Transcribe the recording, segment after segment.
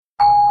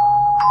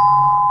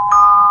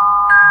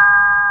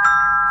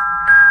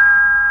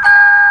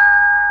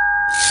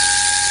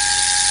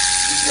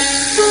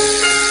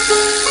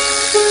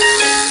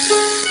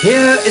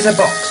Here is a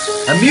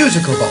box, a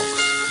musical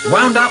box,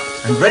 wound up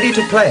and ready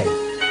to play.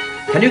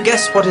 Can you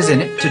guess what is in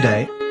it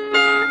today? Put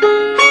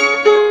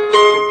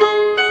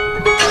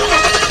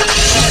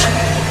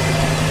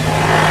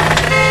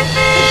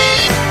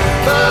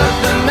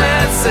the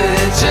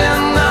message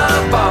in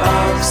the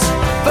box.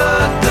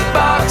 Put the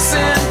box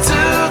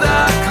into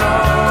the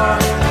car.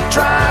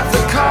 Drive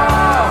the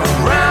car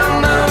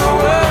around the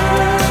world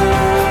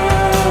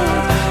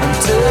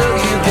until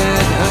you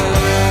get hurt.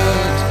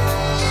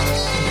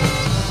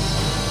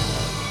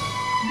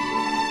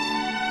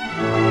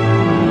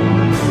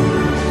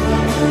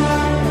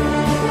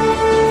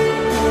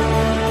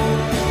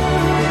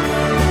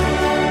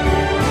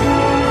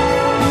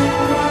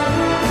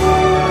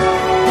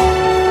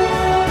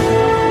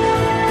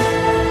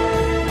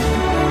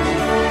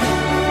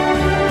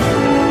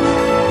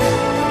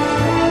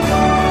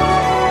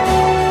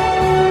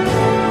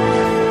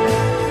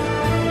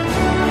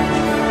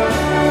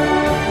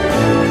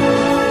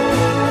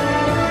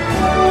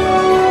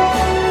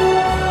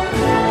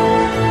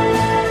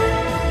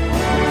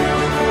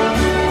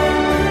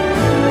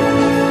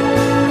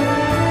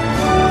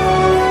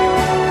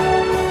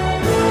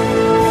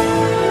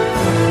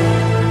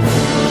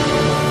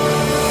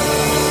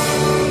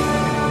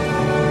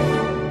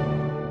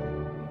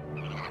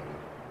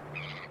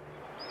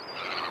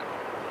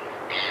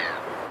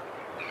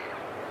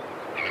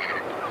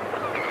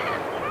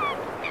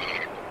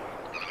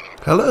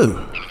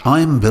 Hello,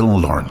 I'm Bill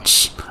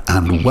Lawrance,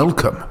 and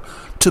welcome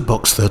to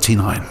Box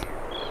 39.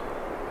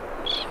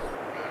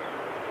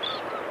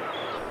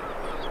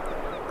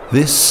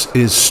 This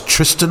is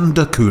Tristan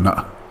da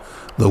Cunha,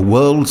 the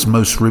world's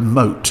most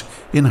remote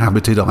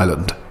inhabited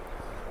island.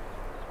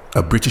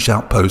 A British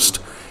outpost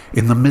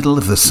in the middle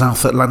of the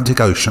South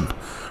Atlantic Ocean,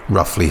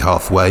 roughly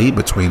halfway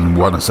between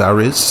Buenos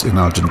Aires in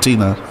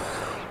Argentina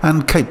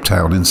and Cape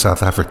Town in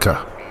South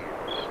Africa.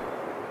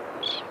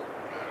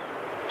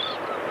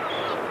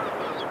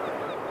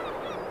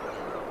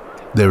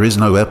 There is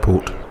no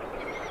airport.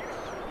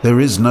 There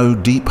is no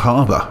deep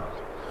harbour.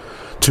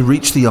 To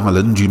reach the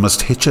island, you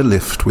must hitch a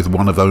lift with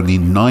one of only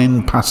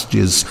 9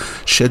 passages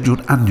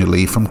scheduled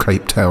annually from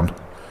Cape Town.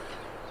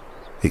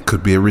 It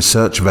could be a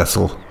research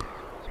vessel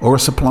or a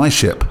supply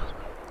ship,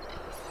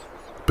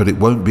 but it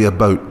won't be a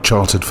boat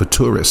chartered for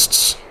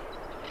tourists.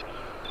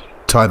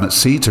 Time at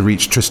sea to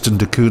reach Tristan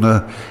da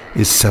Cunha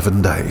is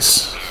 7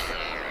 days.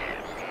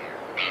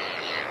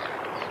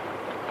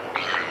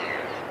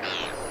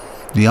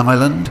 The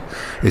island,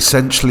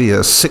 essentially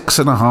a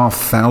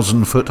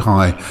 6,500 foot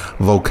high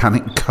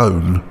volcanic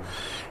cone,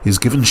 is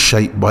given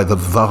shape by the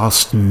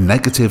vast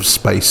negative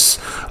space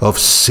of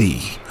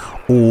sea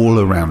all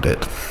around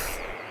it.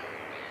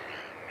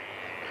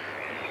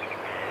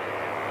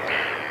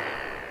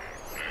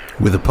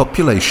 With a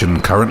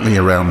population currently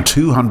around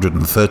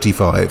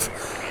 235,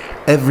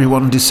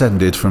 everyone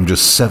descended from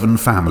just 7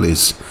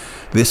 families,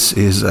 this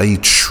is a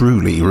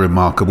truly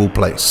remarkable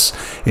place,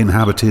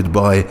 inhabited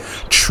by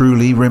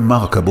truly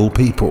remarkable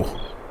people.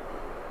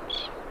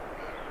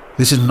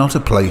 This is not a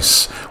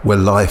place where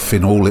life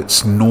in all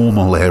its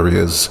normal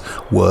areas,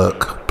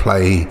 work,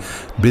 play,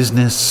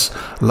 business,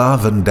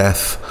 love and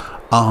death,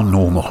 are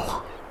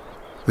normal.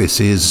 This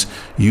is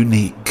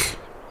unique,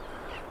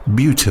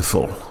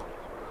 beautiful,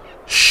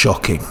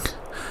 shocking,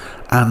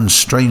 and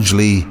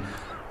strangely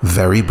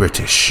very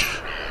British.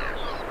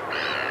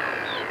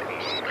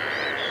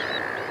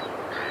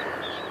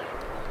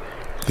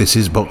 This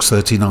is Box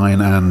 39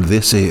 and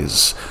this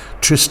is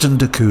Tristan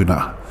da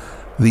Cunha,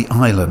 the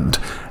island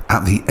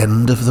at the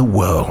end of the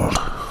world.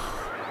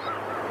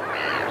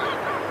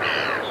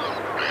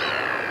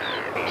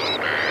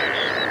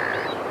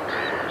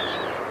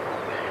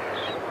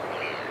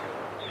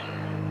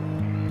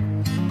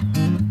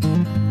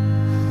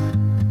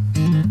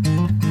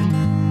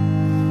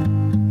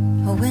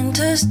 A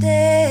winter's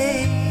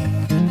day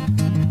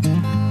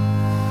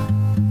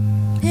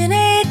in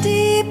a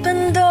deep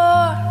and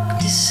dark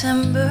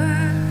December,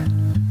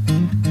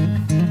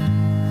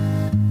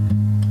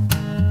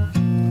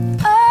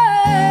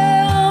 I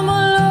am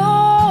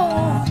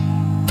alone,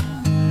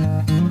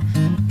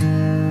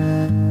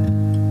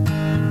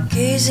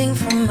 gazing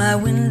from my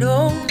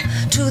window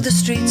to the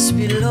streets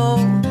below,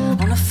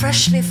 on a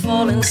freshly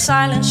fallen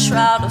silent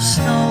shroud of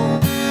snow.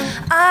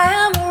 I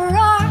am a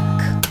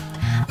rock,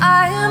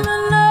 I am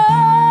an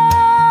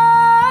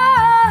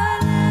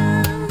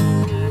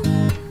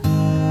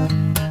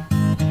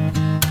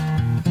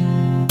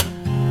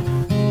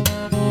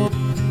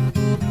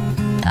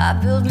I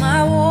build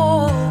my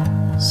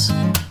walls,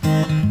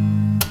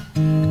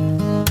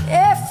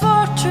 a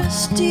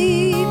fortress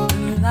deep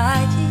and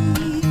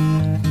mighty,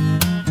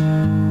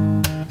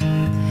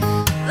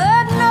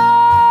 that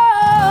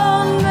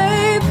none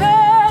may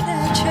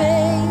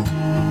penetrate.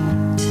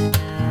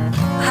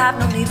 I have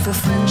no need for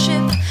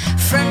friendship.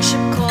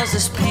 Friendship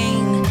causes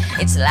pain.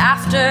 It's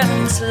laughter,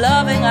 it's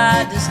loving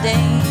I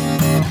disdain.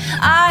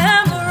 I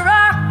am a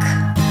rock,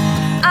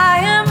 I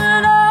am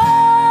an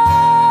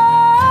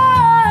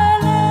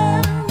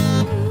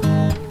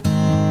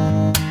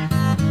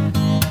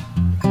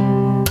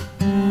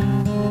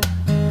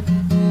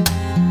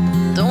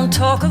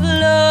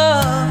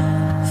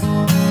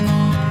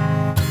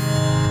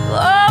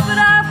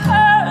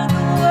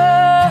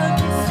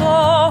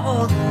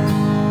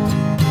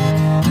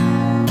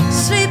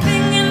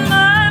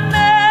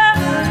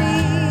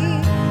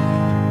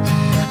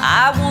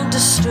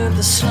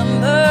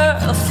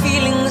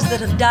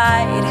could have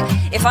died.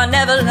 If I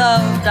never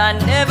loved, I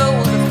never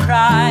would have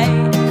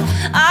cried.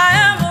 I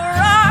am a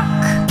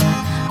rock,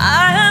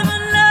 I am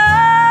an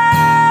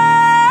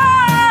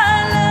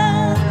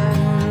island.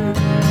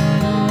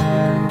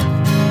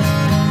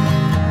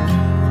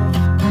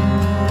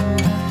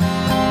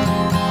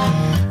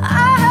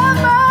 I have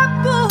my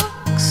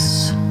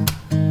books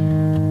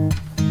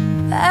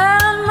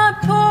and my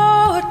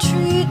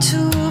poetry to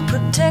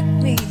protect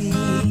me.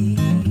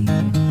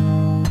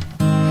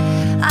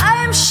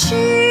 I am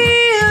shielded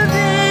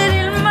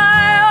in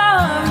my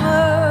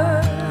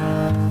armor,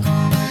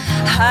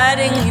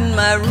 hiding in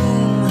my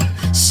room,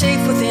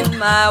 safe within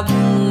my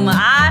womb.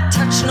 I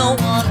touch no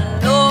one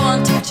and no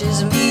one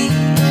touches me.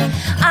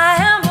 I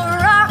am a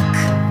rock,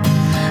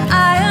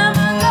 I am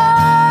an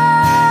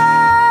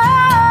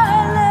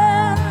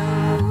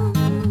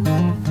island,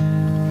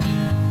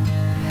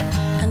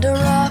 and a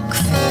rock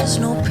feels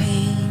no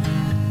pain,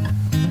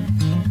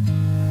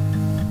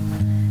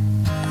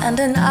 and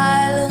an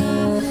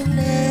island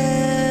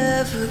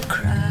never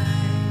cries.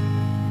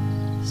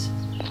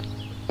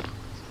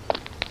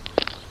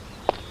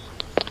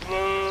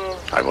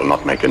 I will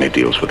not make any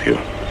deals with you.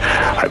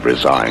 I've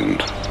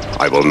resigned.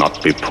 I will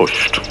not be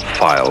pushed,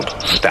 filed,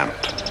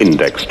 stamped,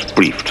 indexed,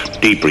 briefed,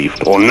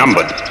 debriefed, or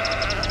numbered.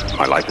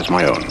 My life is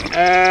my own.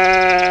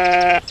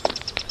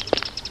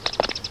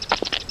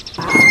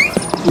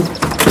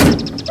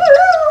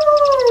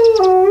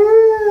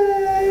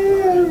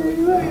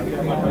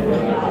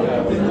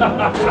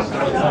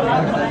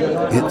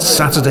 It's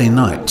Saturday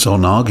night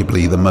on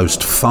arguably the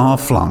most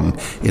far-flung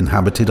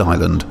inhabited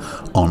island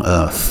on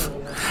Earth.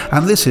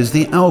 And this is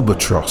the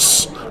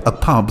Albatross, a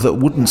pub that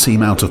wouldn't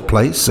seem out of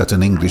place at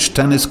an English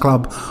tennis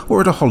club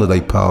or at a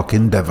holiday park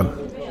in Devon.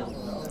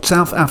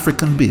 South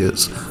African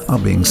beers are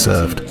being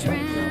served.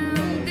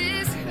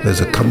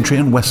 There's a country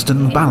and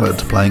western ballad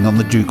playing on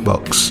the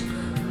jukebox,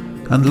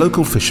 and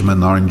local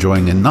fishermen are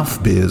enjoying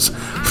enough beers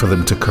for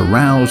them to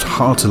carouse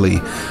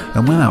heartily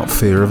and without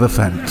fear of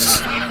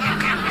offence.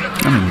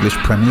 An English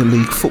Premier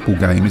League football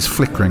game is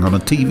flickering on a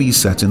TV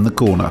set in the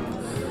corner.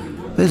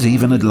 There's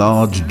even a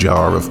large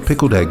jar of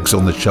pickled eggs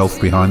on the shelf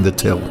behind the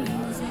till.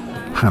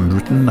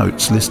 Handwritten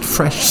notes list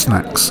fresh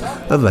snacks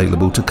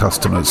available to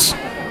customers.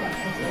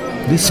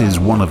 This is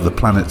one of the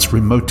planet's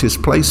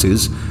remotest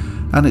places,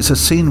 and it's a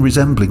scene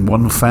resembling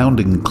one found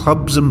in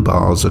clubs and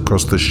bars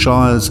across the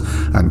shires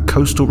and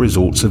coastal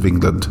resorts of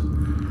England.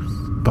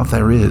 But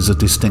there is a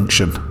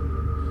distinction.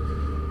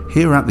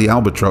 Here at the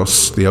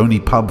Albatross, the only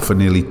pub for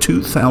nearly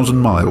 2,000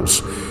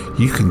 miles,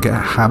 you can get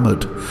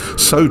hammered,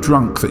 so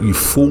drunk that you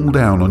fall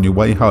down on your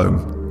way home,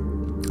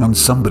 and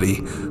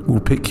somebody will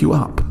pick you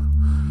up.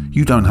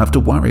 You don't have to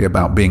worry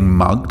about being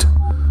mugged,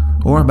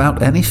 or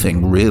about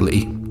anything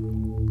really.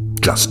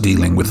 Just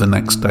dealing with the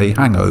next day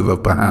hangover,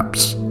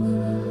 perhaps.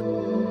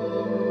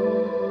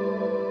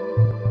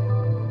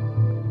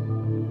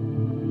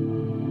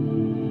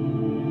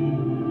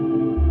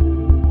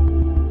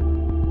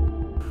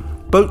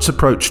 Boats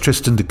approach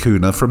Tristan da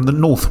Cunha from the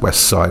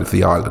northwest side of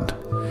the island.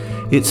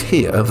 It's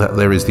here that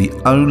there is the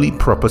only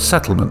proper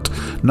settlement,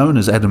 known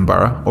as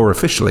Edinburgh, or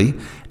officially,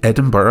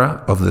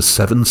 Edinburgh of the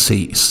Seven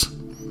Seas.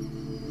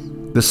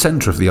 The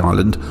centre of the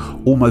island,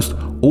 almost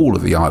all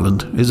of the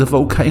island, is a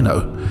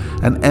volcano,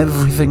 and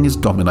everything is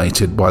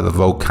dominated by the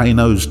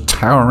volcano's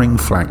towering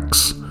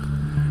flanks.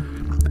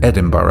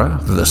 Edinburgh,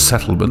 the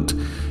settlement,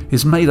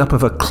 is made up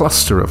of a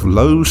cluster of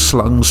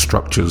low-slung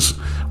structures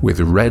with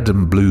red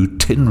and blue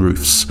tin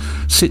roofs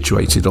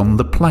situated on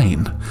the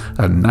plain,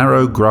 a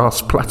narrow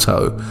grass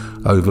plateau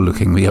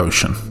overlooking the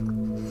ocean.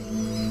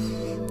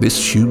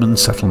 This human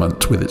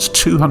settlement, with its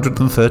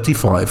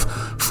 235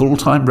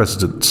 full-time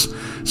residents,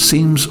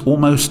 seems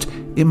almost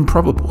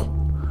improbable,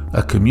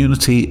 a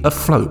community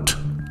afloat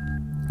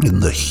in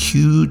the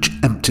huge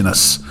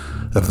emptiness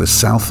of the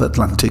South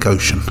Atlantic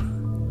Ocean.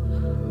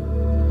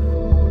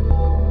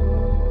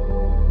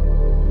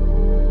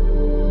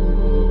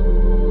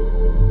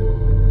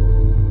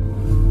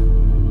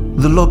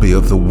 The lobby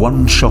of the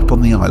one shop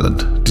on the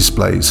island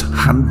displays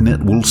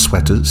hand-knit wool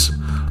sweaters,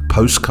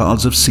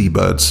 postcards of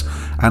seabirds,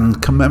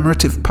 and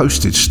commemorative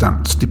postage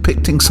stamps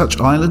depicting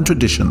such island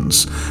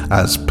traditions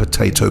as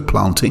potato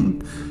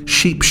planting,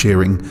 sheep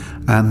shearing,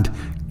 and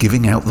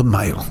giving out the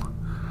mail.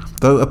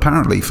 Though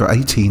apparently for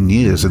 18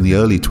 years in the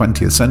early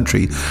 20th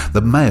century,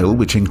 the mail,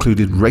 which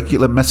included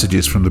regular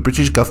messages from the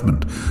British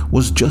government,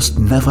 was just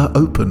never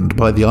opened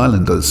by the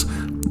islanders,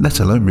 let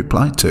alone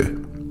replied to.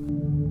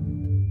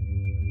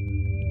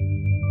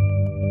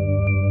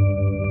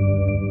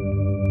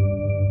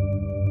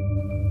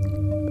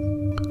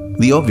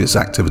 The obvious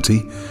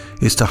activity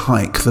is to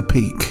hike the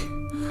peak.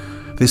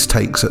 This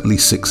takes at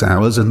least 6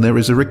 hours, and there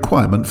is a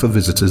requirement for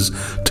visitors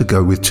to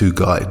go with 2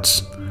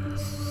 guides.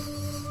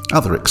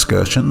 Other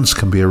excursions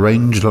can be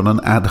arranged on an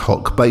ad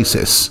hoc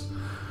basis.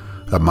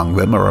 Among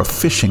them are a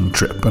fishing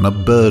trip and a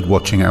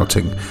bird-watching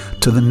outing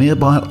to the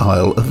nearby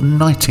Isle of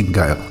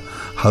Nightingale,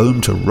 home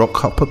to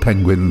rockhopper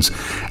penguins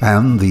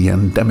and the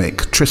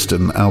endemic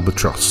Tristan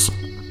albatross.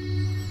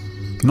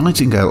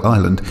 Nightingale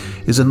Island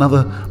is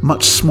another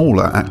much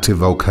smaller active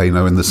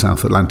volcano in the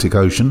South Atlantic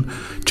Ocean,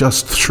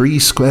 just 3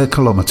 square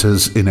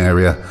kilometres in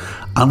area,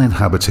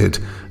 uninhabited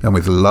and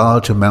with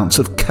large amounts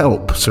of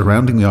kelp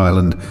surrounding the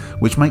island,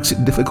 which makes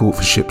it difficult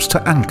for ships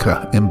to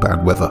anchor in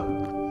bad weather.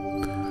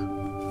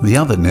 The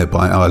other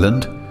nearby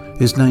island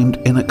is named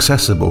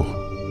Inaccessible,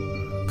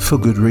 for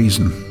good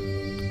reason.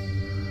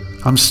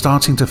 I'm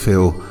starting to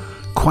feel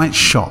quite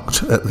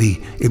shocked at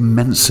the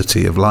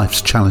immensity of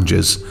life's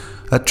challenges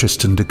at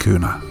Tristan da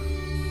Cunha.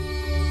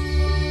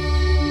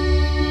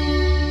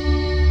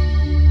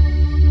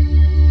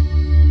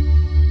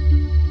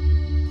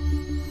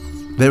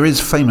 There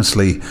is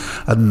famously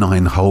a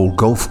 9-hole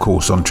golf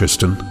course on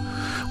Tristan,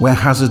 where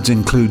hazards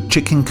include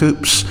chicken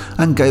coops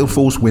and gale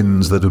force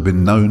winds that have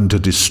been known to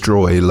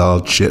destroy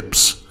large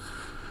ships.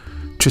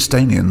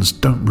 Tristanians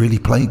don't really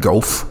play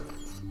golf.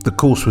 The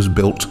course was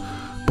built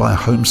by a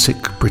homesick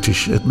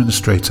British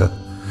administrator,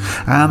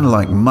 and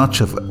like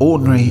much of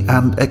ordinary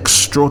and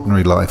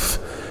extraordinary life,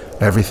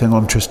 everything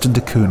on Tristan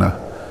da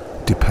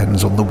Cunha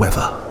depends on the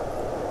weather.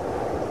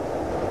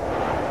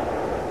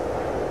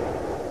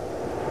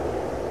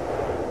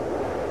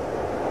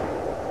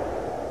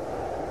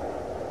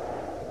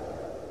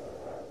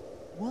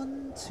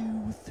 One,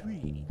 two,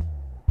 three.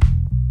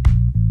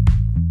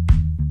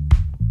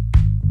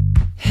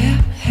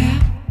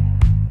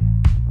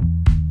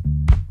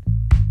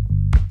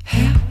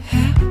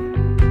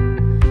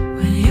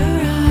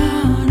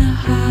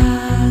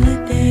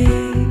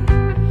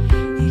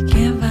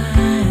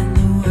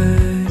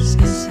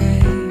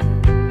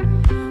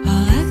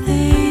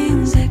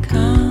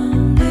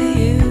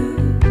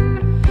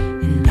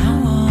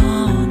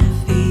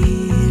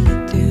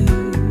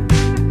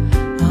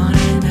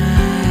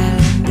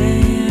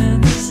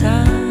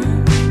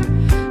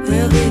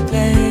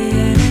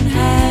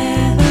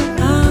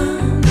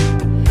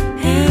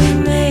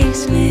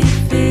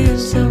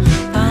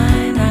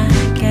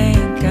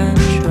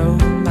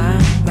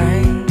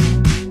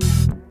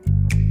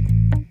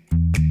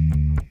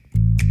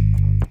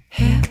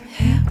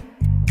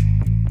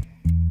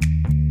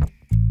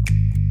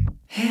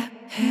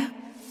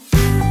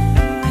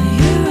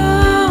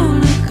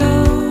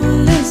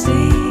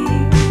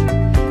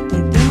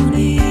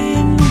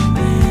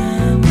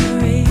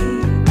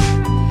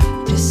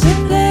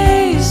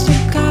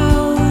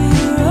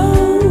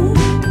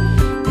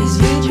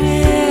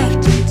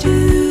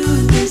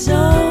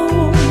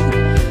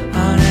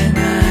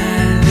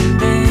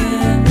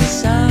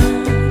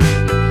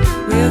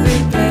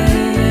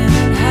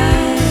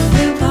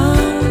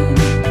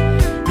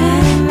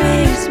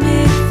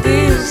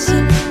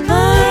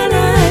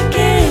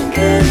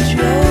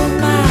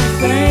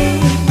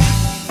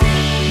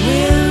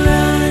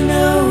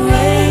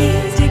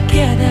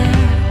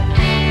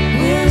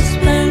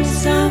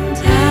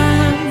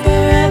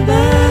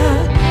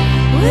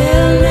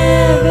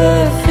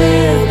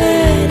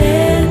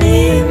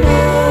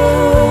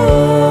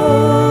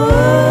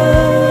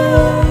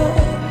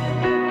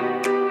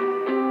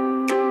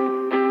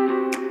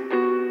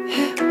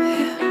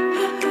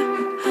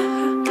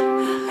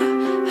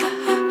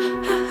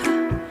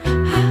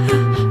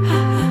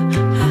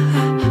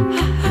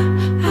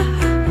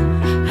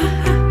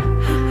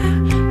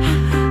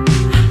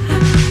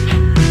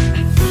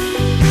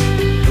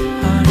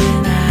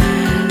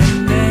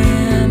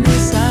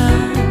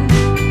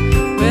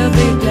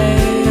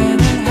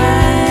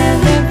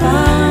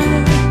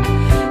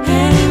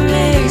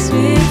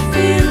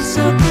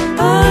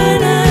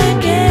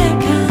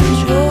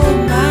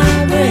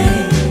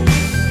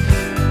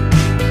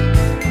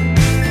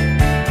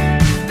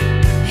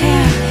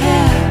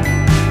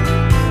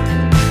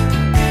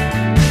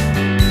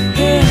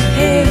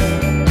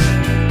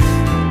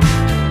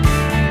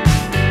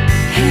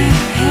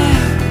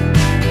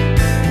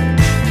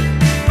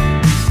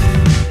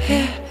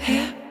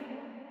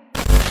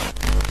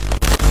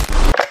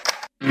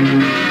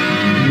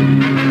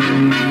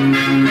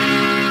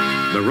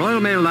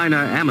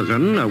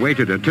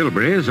 Awaited at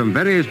Tilbury some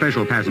very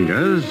special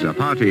passengers, a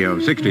party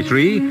of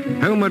 63,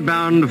 homeward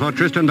bound for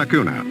Tristan da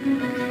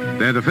Cunha.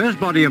 They're the first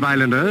body of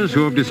islanders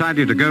who have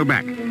decided to go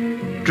back.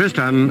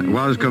 Tristan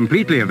was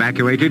completely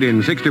evacuated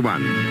in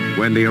 61,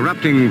 when the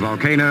erupting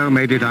volcano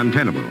made it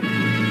untenable.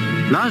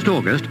 Last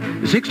August,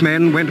 6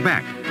 men went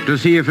back to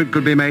see if it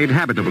could be made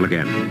habitable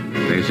again.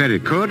 They said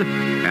it could,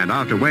 and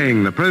after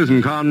weighing the pros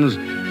and cons,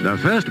 the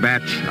first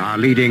batch are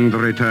leading the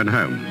return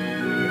home.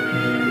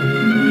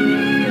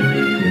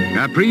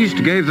 A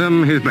priest gave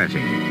them his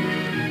blessing.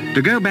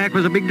 To go back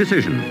was a big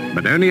decision,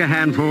 but only a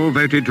handful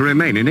voted to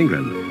remain in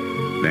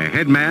England. Their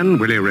headman,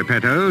 Willie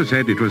Repetto,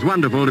 said it was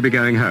wonderful to be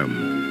going home.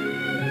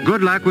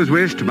 Good luck was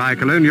wished by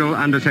Colonial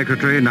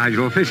Undersecretary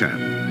Nigel Fisher.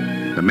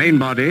 The main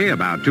body,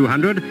 about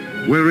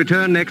 200, will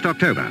return next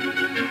October.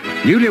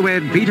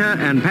 Newlywed Peter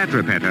and Pat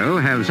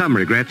Repetto have some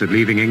regrets at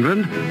leaving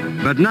England,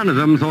 but none of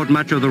them thought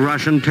much of the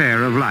rush and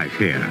tear of life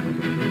here.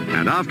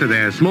 And after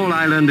their small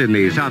island in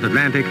the South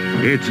Atlantic,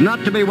 it's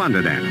not to be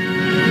wondered at.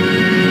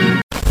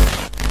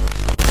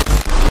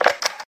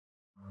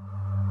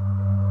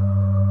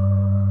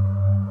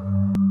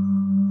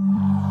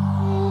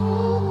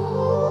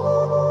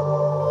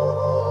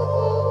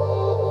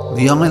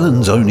 The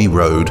island's only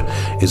road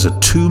is a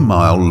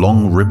 2-mile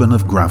long ribbon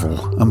of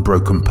gravel and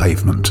broken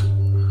pavement.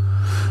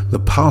 The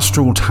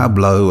pastoral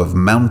tableau of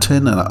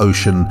mountain and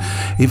ocean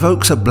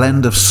evokes a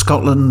blend of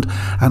Scotland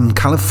and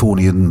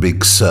Californian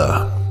Big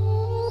Sur.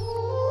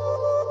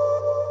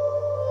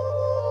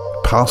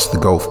 Past the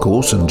golf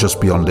course and just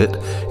beyond it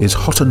is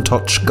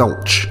Hottentots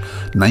Gulch,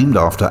 named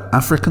after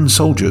African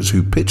soldiers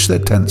who pitched their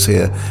tents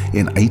here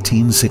in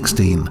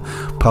 1816,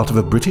 part of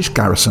a British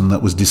garrison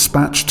that was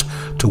dispatched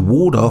to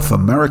ward off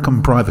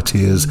American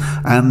privateers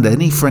and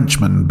any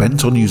Frenchman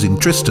bent on using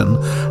Tristan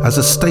as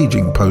a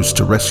staging post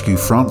to rescue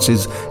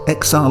France's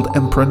exiled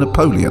Emperor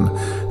Napoleon,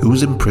 who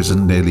was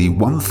imprisoned nearly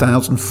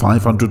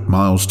 1,500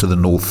 miles to the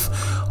north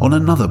on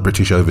another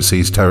British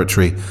overseas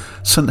territory,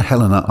 St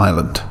Helena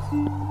Island.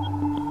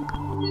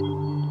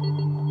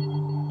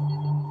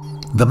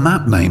 The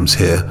map names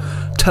here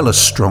tell a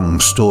strong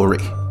story.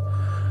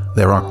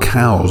 There are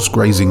cows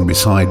grazing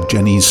beside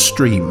Jenny's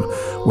stream,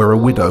 where a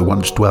widow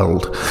once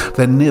dwelled.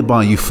 Then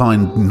nearby you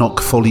find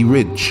Knock Folly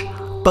Ridge,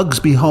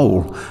 Bugsby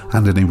Hole,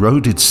 and an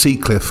eroded sea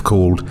cliff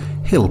called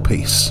Hill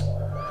Piece.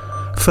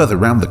 Further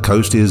round the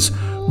coast is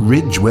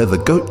Ridge where the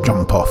goat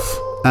jump off,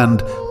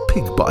 and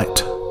Pig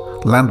Bite,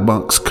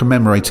 landmarks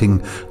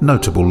commemorating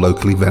notable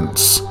local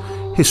events.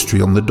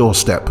 History on the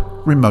doorstep,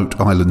 remote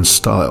island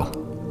style.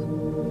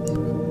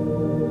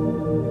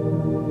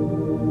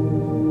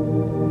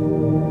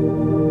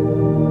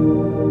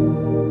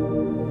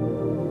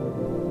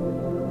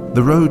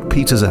 The road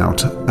peters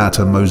out at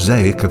a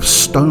mosaic of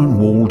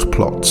stone-walled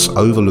plots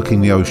overlooking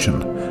the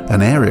ocean,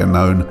 an area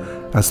known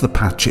as the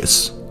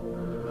Patches.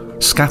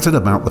 Scattered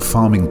about the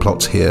farming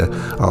plots here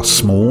are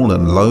small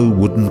and low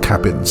wooden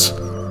cabins.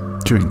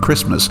 During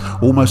Christmas,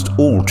 almost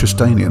all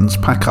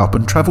Tristanians pack up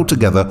and travel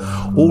together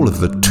all of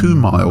the 2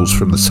 miles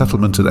from the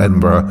settlement at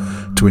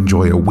Edinburgh to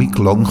enjoy a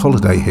week-long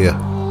holiday here.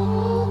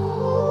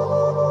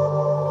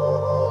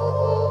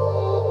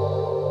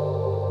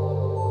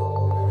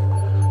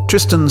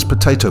 Tristan's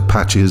potato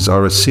patches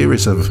are a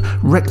series of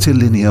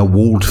rectilinear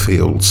walled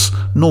fields,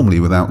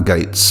 normally without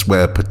gates,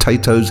 where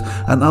potatoes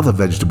and other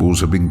vegetables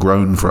have been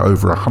grown for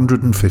over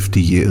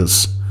 150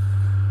 years.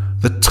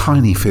 The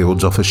tiny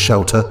fields offer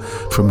shelter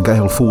from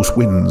gale-force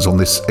winds on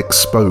this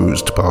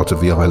exposed part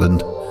of the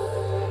island.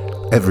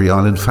 Every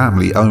island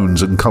family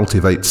owns and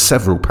cultivates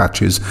several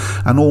patches,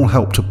 and all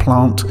help to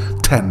plant,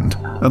 tend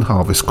and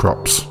harvest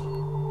crops.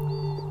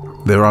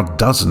 There are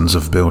dozens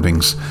of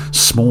buildings,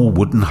 small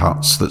wooden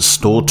huts that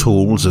store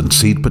tools and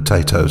seed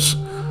potatoes.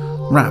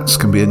 Rats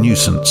can be a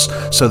nuisance,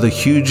 so the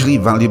hugely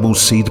valuable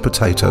seed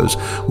potatoes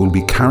will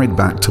be carried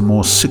back to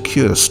more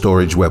secure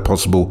storage where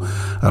possible,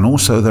 and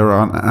also there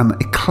are an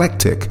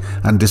eclectic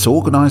and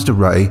disorganised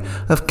array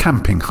of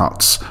camping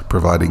huts,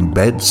 providing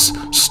beds,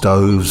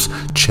 stoves,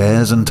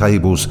 chairs and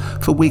tables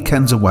for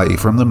weekends away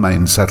from the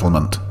main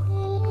settlement.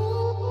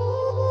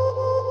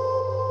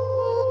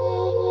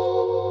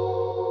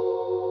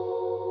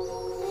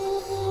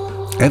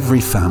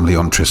 Every family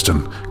on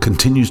Tristan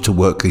continues to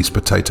work these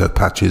potato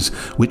patches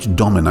which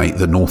dominate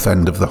the north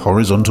end of the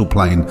horizontal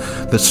plain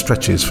that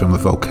stretches from the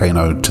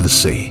volcano to the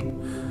sea.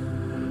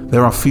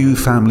 There are few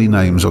family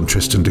names on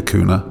Tristan da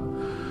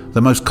Cunha.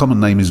 The most common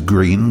name is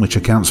Green, which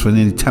accounts for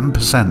nearly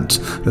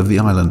 10% of the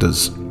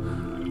islanders.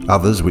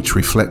 Others, which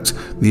reflect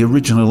the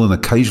original and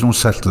occasional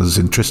settlers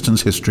in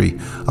Tristan's history,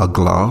 are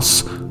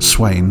Glass,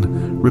 Swain,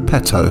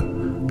 Repetto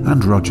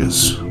and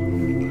Rogers.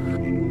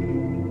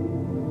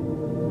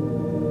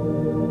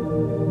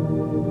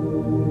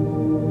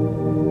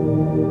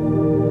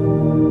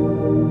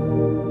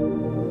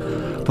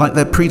 Like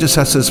their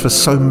predecessors for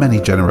so many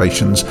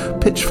generations,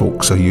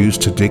 pitchforks are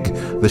used to dig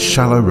the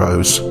shallow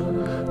rows.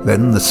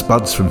 Then the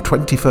spuds from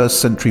 21st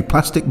century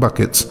plastic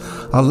buckets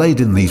are laid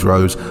in these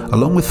rows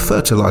along with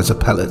fertiliser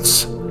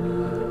pellets.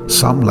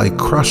 Some lay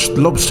crushed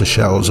lobster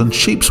shells and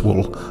sheep's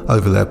wool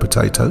over their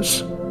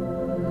potatoes.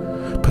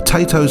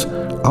 Potatoes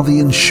are the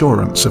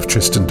insurance of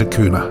Tristan da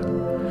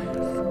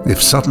Cunha.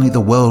 If suddenly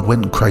the world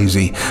went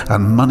crazy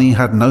and money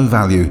had no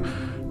value,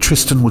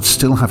 Tristan would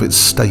still have its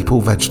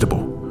staple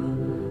vegetable.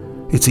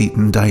 It's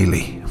eaten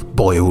daily,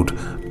 boiled,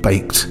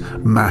 baked,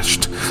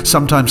 mashed,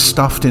 sometimes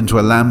stuffed into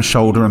a lamb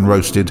shoulder and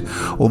roasted,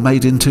 or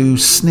made into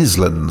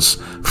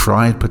snizzlins,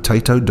 fried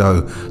potato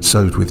dough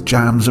sowed with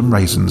jams and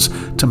raisins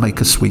to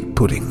make a sweet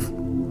pudding.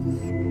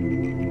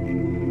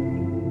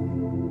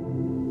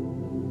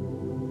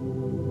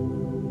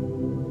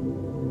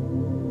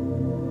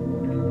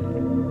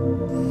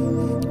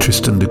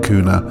 Tristan da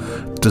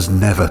Cunha does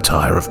never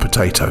tire of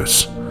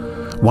potatoes.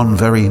 One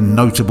very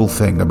notable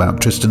thing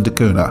about Tristan da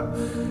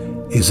Cunha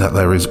is that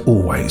there is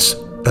always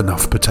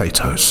enough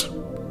potatoes.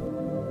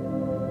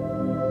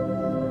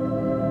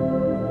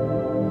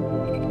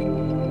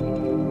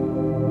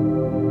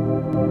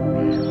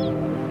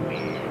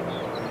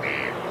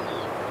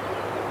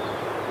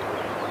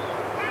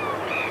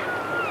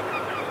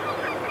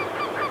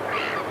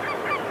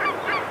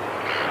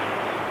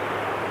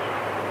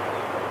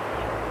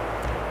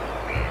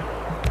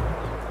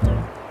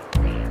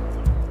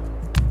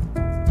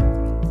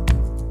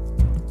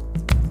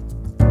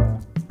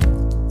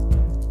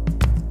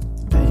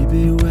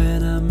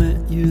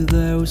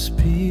 close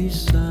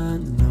peace, I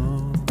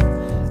know.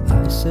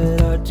 I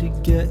set out to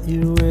get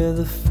you with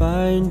a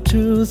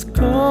fine-tooth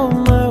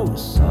comb. I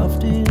was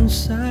soft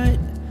inside,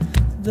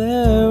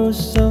 there was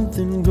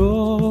something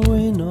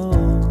going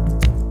on.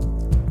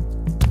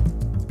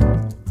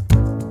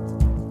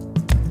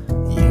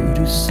 You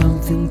do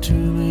something to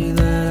me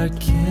that I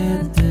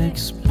can't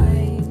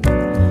explain.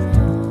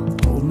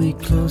 Hold me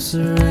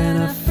closer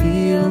and I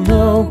feel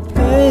no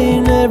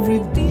pain. Every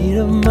beat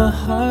of my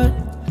heart,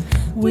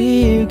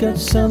 we've got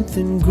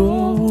something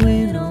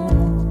going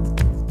on.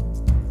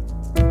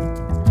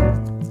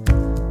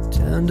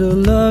 Tender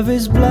love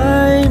is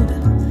blind,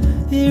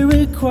 it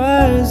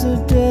requires a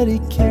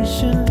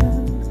dedication.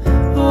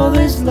 All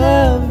this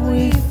love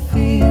we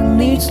feel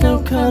needs no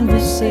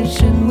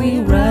conversation. We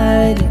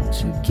ride it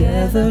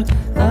together,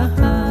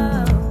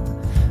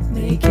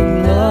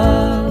 making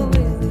love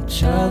with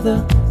each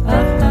other,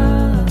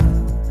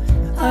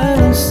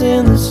 Islands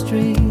in the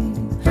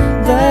stream,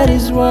 that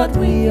is what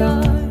we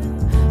are.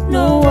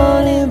 No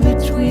one in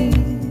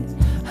between.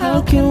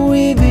 How can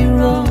we be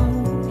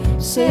wrong?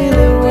 Sail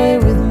away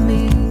with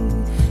me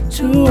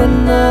to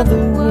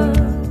another world,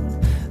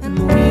 and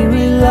we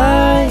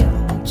rely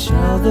on each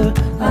other,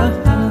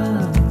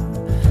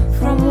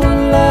 from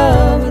one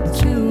lover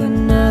to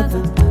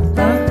another,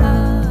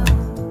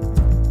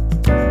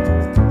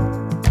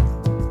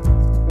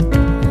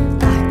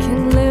 I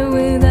can live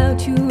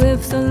without you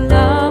if the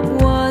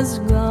love was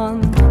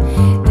gone.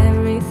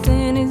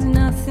 Everything is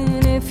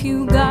nothing if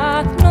you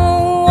got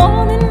no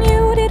one, and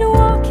you did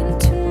walk in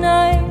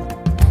tonight,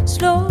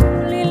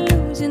 slowly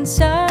losing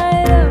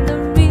sight of the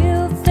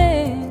real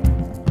thing.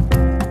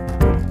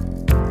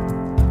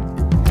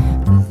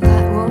 But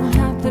that won't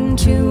happen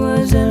to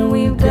us, and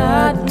we've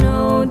got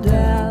no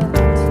doubt.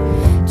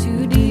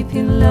 Too deep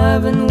in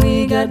love and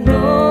we got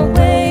no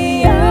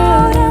way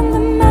out, and the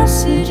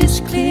message is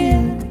clear.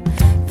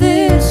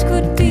 This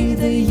could be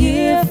the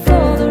year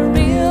for the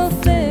real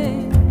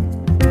thing.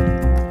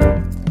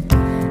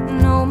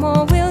 No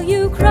more will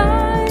you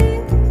cry,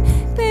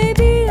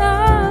 baby,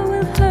 I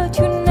will hurt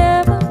you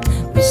never.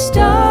 We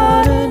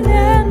start and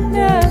end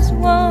as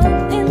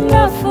one, in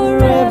love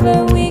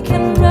forever. We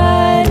can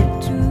ride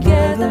it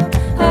together,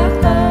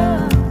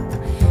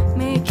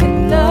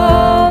 making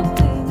love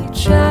with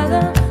each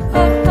other,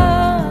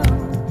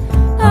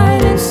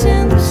 islands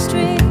in the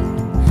stream,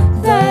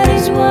 that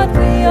is what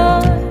we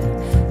are.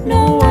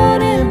 No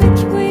one in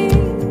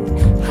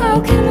between. How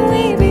can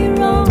we be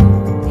wrong?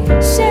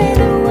 Sail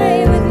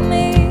away with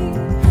me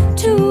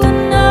to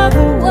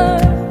another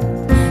world,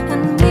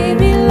 and we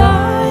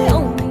rely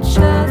on each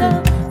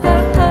other,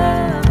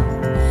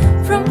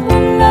 from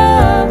one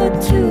lover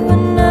to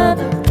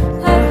another,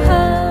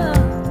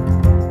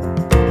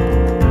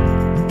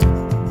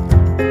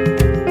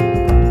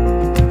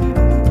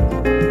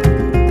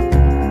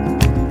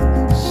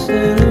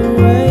 sail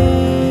away.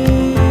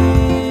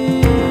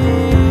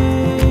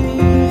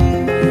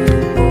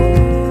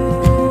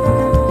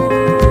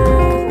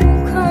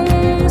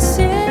 Come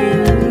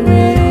sail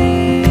away.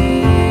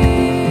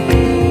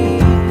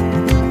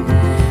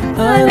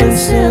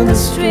 Islands in the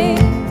stream,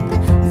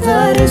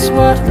 that is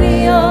what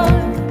we are.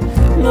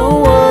 No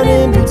one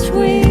in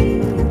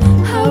between.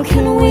 How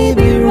can we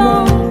be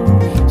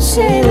wrong?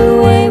 Sail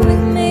away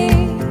with me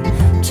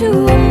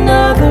to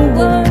another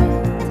world,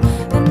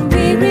 and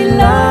we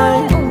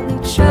rely on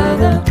each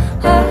other,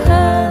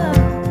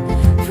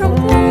 from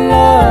one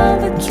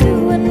lover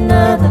to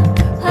another,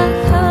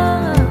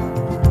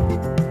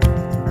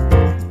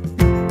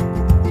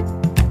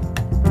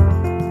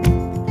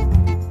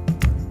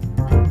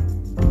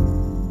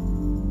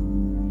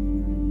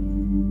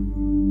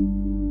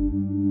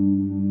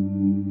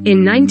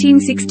 In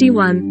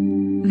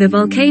 1961, the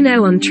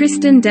volcano on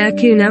Tristan da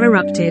Cunha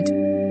erupted.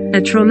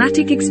 A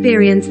traumatic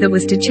experience that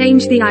was to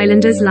change the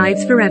islanders'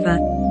 lives forever.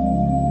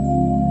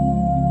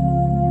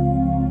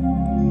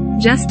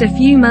 Just a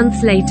few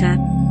months later,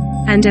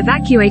 and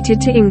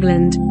evacuated to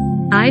England,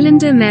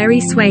 Islander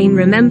Mary Swain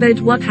remembered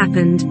what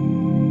happened.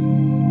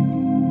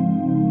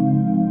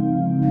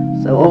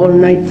 So all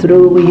night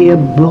through we hear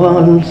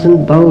boulders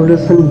and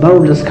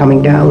boulders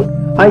coming down.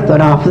 I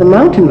thought half the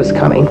mountain was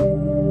coming.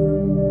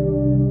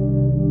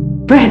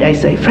 Fred, I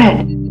say,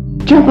 Fred,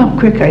 jump up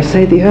quick, I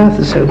say, the earth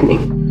is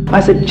opening.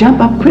 I said, jump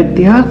up quick,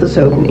 the earth is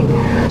opening.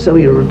 So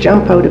he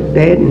jumped out of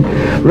bed and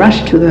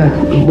rushed to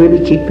where we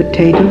keep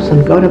potatoes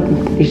and got up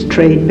his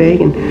trade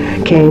bag and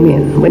came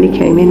in. When he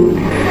came in,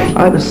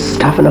 I was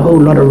stuffing a whole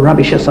lot of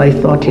rubbish, as I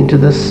thought, into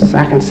this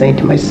sack and saying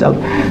to myself,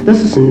 this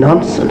is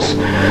nonsense.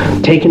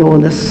 Taking all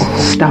this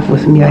stuff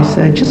with me, I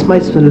said, I just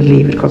might as well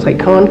leave it because I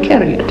can't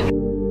carry it.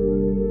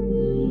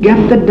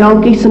 Get the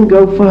donkeys and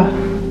go for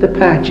the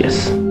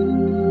patches.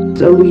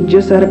 So we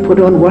just had to put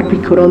on what we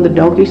could on the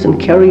donkeys and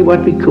carry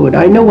what we could.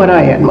 I know what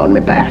I had on my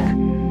back.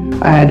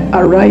 I had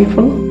a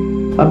rifle,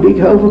 a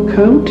big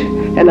overcoat,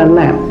 and a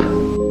lamp.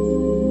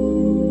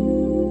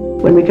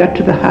 When we got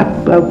to the hut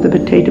about the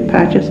potato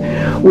patches,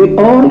 we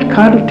all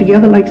cuddled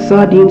together like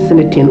sardines in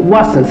a tin.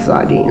 Wasn't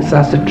sardines,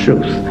 that's the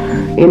truth.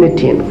 In a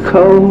tin.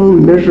 Cold,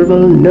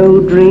 miserable,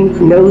 no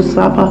drink, no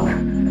supper.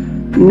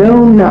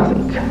 No,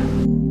 nothing.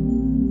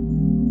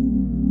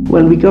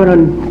 Well, they got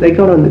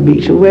on the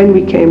beach, and when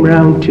we came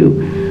round to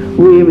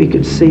where we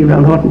could see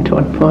round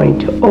Hottentot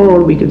Point,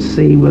 all we could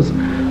see was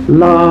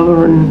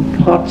lava and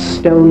hot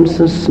stones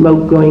and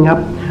smoke going up.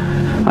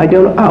 I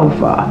don't know how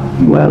far.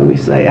 Well, we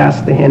say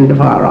that's the end of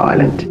our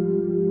island.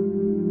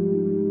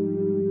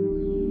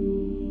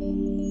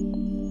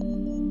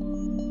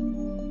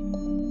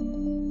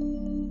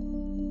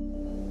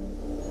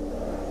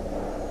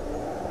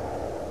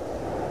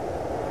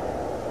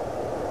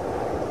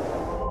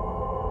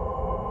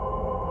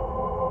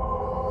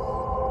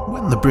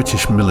 When the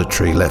British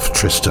military left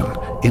Tristan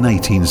in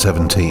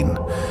 1817,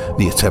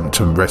 the attempt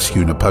to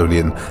rescue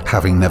Napoleon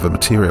having never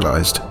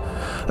materialised,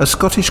 a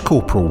Scottish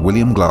corporal,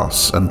 William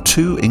Glass, and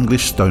 2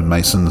 English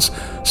stonemasons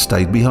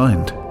stayed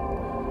behind.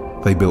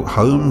 They built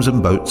homes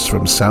and boats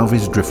from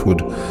salvaged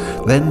driftwood,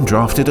 then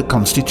drafted a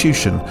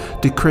constitution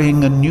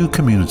decreeing a new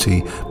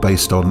community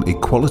based on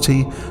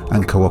equality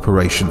and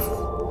cooperation.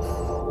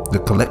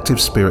 The collective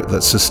spirit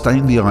that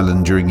sustained the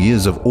island during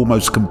years of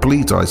almost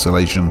complete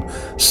isolation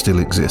still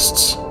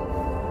exists.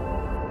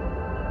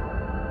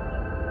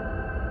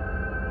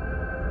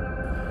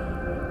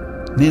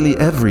 Nearly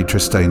every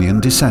Tristanian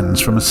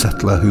descends from a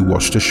settler who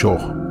washed ashore.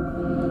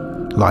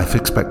 Life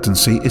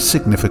expectancy is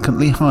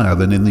significantly higher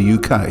than in the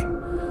UK.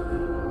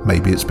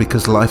 Maybe it's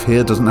because life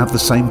here doesn't have the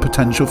same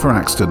potential for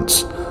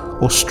accidents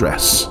or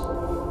stress.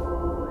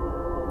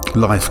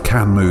 Life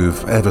can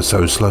move ever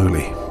so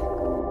slowly.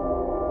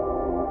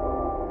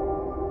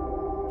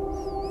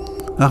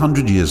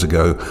 100 years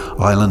ago,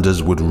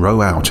 islanders would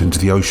row out into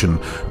the ocean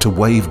to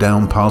wave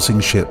down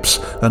passing ships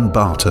and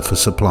barter for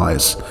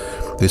supplies.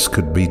 This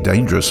could be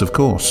dangerous, of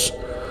course,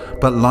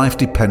 but life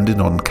depended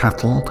on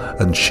cattle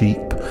and sheep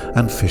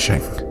and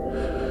fishing.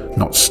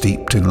 Not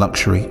steeped in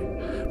luxury,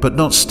 but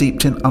not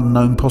steeped in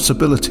unknown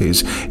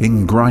possibilities,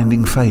 in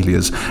grinding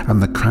failures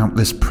and the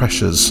countless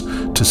pressures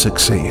to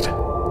succeed.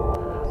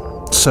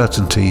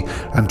 Certainty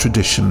and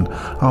tradition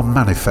are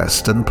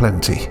manifest and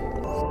plenty.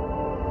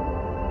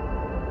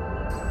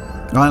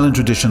 Island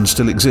traditions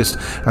still exist,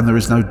 and there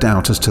is no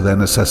doubt as to their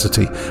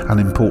necessity and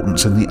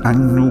importance in the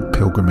annual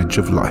pilgrimage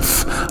of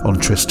life on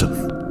Tristan.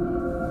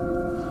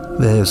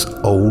 There's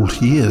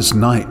Old Year's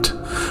Night,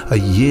 a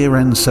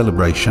year-end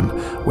celebration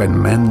when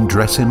men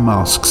dress in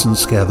masks and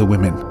scare the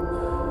women.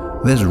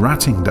 There's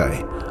Ratting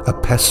Day, a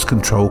pest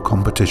control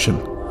competition.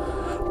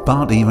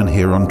 But even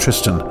here on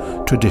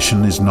Tristan,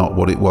 tradition is not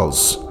what it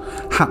was.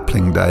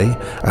 Hapling Day,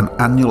 an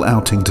annual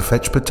outing to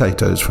fetch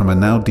potatoes from a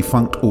now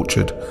defunct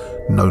orchard,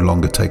 no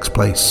longer takes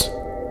place.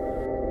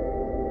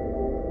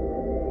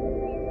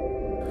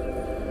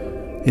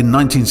 In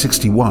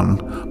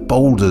 1961,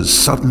 boulders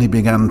suddenly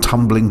began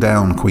tumbling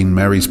down Queen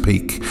Mary's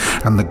Peak,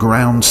 and the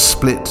ground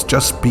split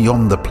just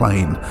beyond the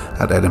plain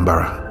at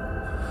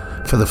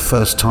Edinburgh. For the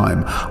first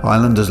time,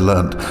 islanders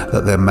learnt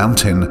that their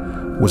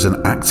mountain was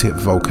an active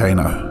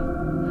volcano.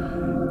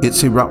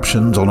 Its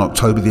eruptions on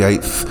October the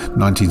 8th,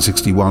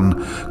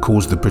 1961,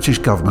 caused the British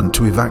government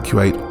to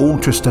evacuate all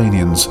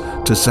Tristanians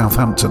to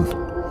Southampton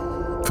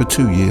for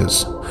 2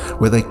 years,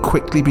 where they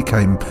quickly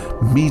became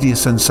media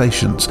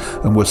sensations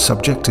and were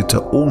subjected to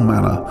all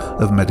manner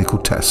of medical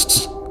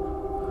tests.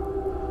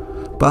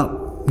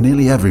 But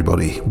nearly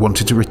everybody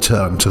wanted to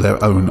return to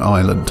their own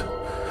island.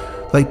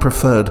 They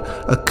preferred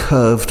a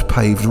curved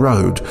paved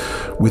road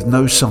with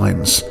no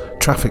signs,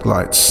 traffic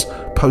lights,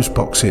 post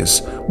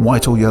boxes,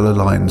 white or yellow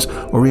lines,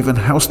 or even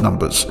house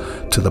numbers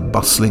to the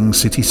bustling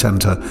city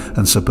centre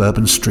and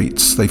suburban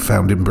streets they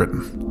found in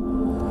Britain.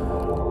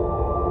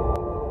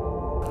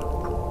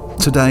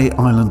 Today,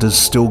 islanders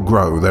still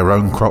grow their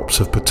own crops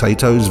of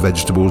potatoes,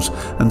 vegetables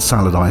and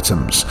salad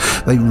items.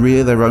 They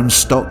rear their own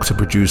stock to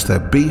produce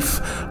their beef,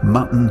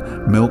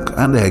 mutton, milk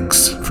and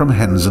eggs from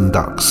hens and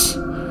ducks.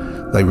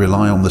 They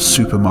rely on the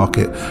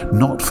supermarket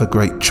not for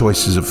great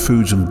choices of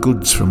foods and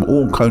goods from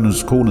all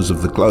corners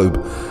of the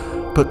globe,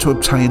 but to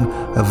obtain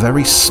a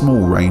very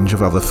small range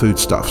of other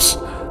foodstuffs,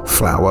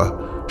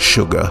 flour,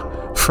 sugar,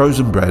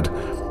 frozen bread,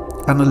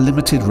 and a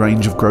limited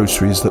range of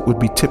groceries that would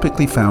be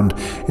typically found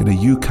in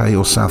a UK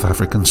or South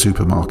African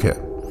supermarket.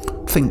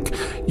 Think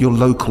your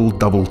local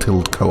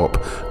double-tilled co-op,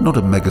 not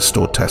a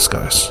megastore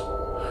Tesco's.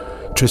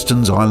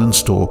 Tristan's Island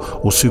store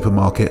or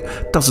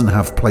supermarket doesn't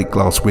have plate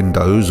glass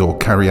windows or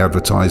carry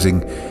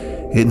advertising.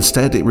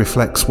 Instead, it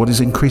reflects what is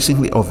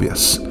increasingly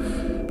obvious: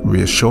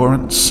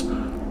 reassurance,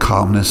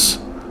 calmness,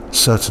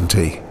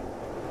 certainty,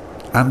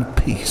 and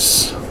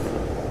peace.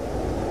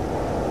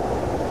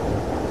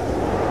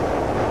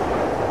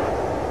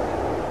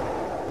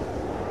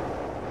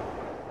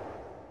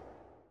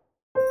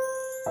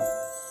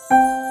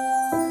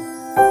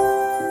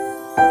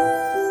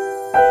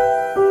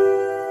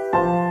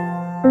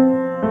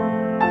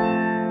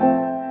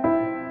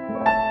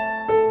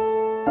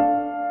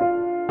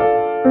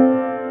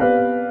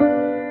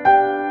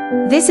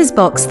 This is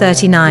Box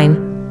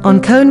 39 on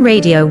Cone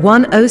Radio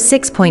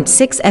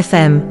 106.6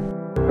 FM.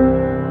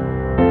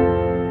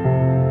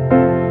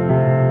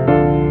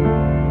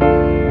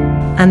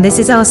 And this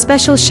is our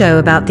special show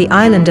about the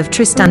island of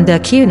Tristan da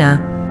Cunha.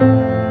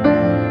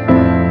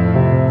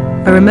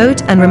 a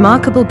remote and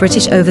remarkable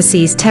British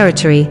overseas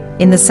territory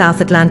in the South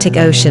Atlantic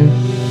Ocean.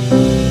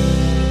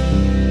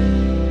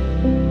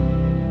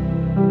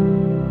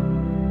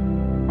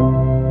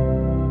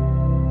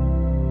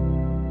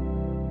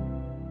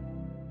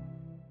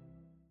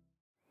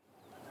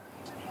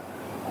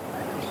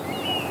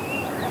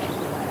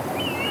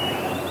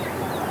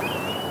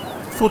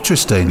 For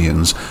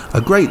Tristanians,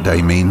 a great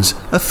day means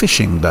a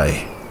fishing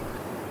day.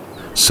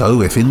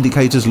 So, if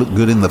indicators look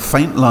good in the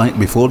faint light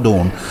before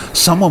dawn,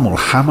 someone will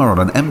hammer on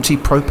an empty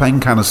propane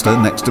canister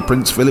next to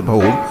Prince Philip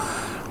Hall,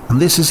 and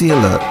this is the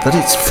alert that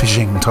it's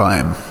fishing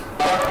time.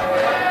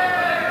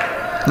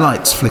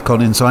 Lights flick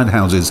on inside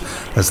houses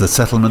as the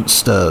settlement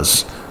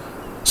stirs.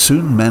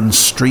 Soon men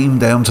stream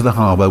down to the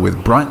harbour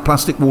with bright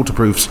plastic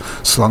waterproofs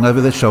slung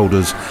over their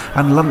shoulders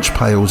and lunch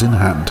pails in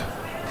hand.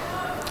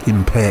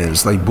 In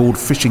pairs, they board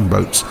fishing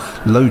boats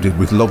loaded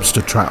with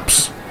lobster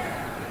traps.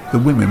 The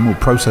women will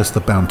process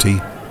the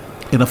bounty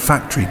in a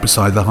factory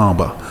beside the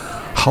harbour.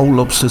 Whole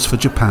lobsters for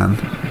Japan,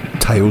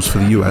 tails for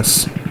the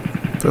US.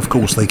 Of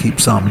course, they keep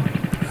some.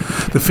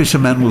 The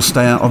fishermen will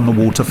stay out on the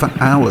water for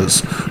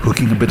hours,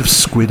 hooking a bit of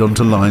squid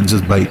onto lines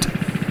as bait.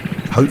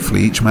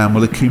 Hopefully, each man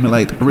will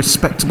accumulate a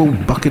respectable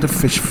bucket of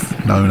fish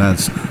known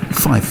as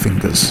 5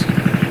 fingers.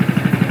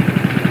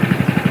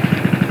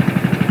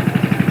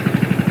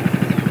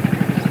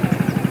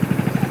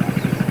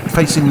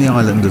 Facing the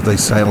island as they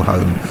sail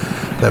home,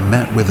 they're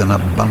met with an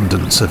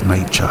abundance of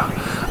nature,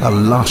 a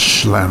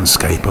lush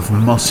landscape of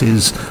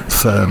mosses,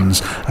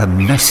 ferns, and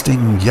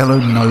nesting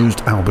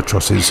yellow-nosed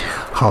albatrosses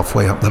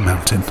halfway up the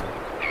mountain.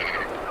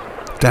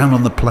 Down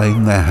on the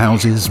plain, their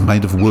houses,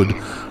 made of wood,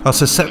 are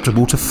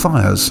susceptible to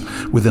fires,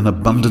 with an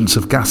abundance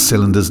of gas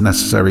cylinders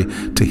necessary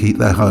to heat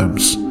their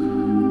homes.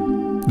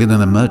 In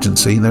an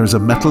emergency, there is a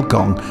metal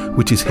gong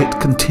which is hit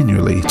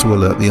continually to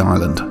alert the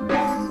island.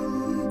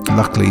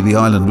 Luckily, the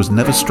island was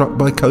never struck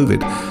by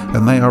COVID,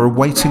 and they are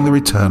awaiting the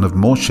return of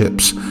more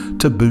ships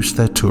to boost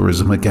their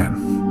tourism again.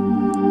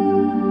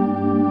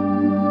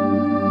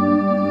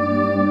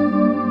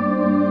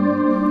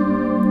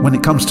 When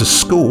it comes to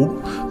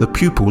school, the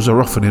pupils are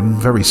often in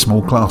very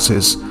small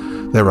classes.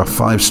 There are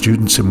 5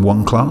 students in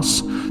one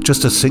class,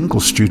 just a single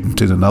student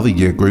in another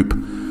year group,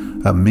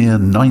 a mere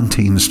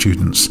 19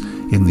 students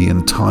in the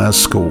entire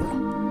school.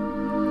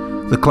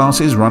 The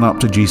classes run up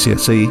to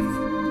GCSE,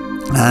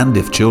 and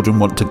if children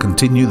want to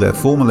continue their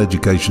formal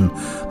education,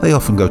 they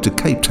often go to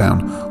Cape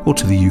Town or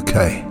to the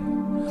UK.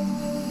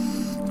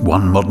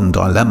 One modern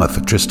dilemma for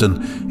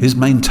Tristan is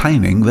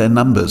maintaining their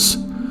numbers.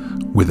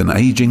 With an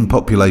ageing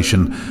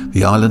population,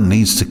 the island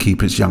needs to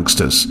keep its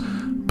youngsters,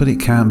 but it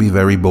can be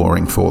very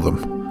boring for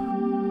them.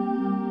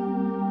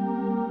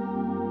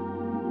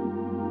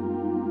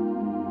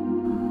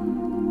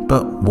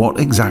 But what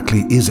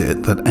exactly is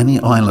it that any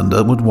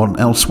islander would want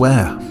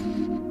elsewhere?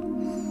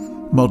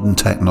 Modern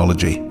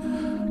technology.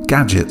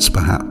 Gadgets,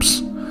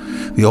 perhaps.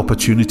 The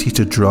opportunity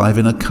to drive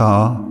in a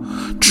car,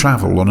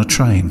 travel on a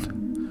train.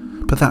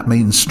 But that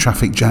means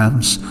traffic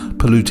jams,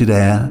 polluted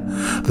air,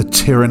 the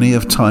tyranny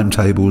of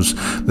timetables,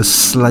 the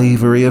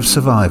slavery of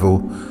survival,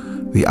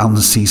 the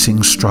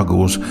unceasing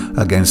struggles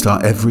against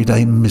our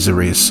everyday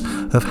miseries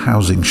of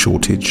housing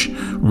shortage,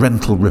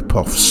 rental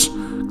rip-offs,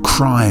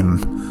 crime,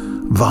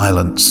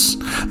 violence,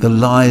 the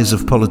lies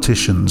of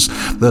politicians,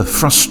 the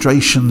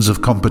frustrations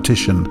of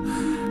competition,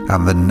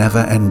 and the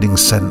never-ending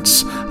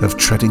sense of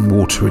treading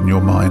water in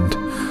your mind,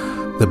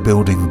 the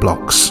building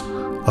blocks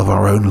of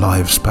our own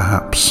lives,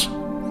 perhaps.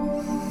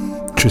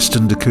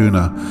 Tristan da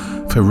Cunha,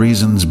 for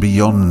reasons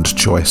beyond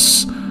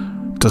choice,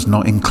 does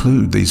not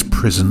include these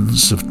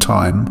prisons of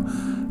time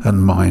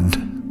and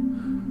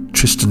mind.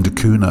 Tristan da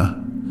Cunha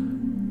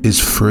is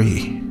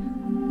free.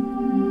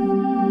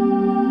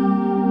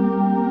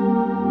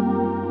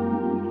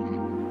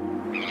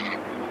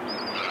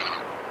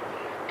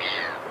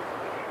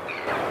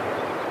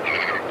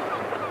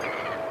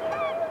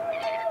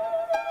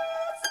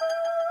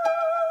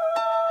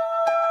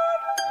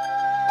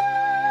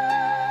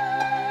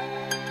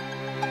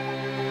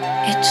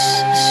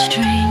 It's a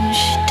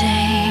strange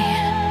day,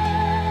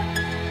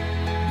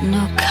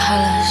 no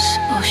colors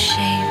or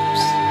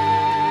shapes,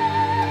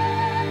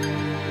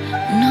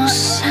 no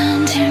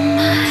sound in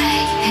my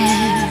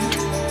head.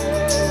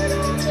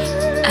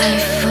 I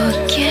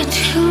forget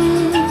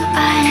who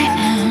I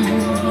am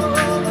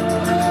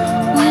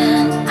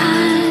when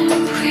I'm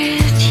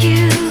with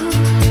you.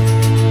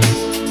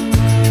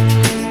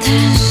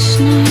 There's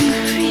no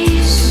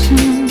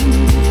reason,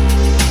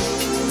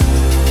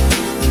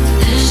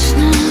 there's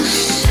no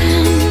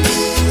sense.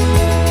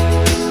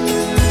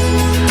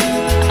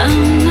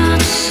 I'm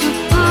not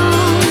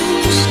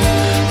supposed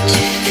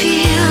to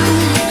feel.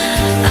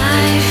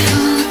 I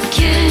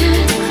forget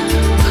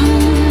who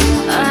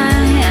I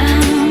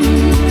am.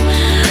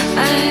 I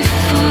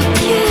forget.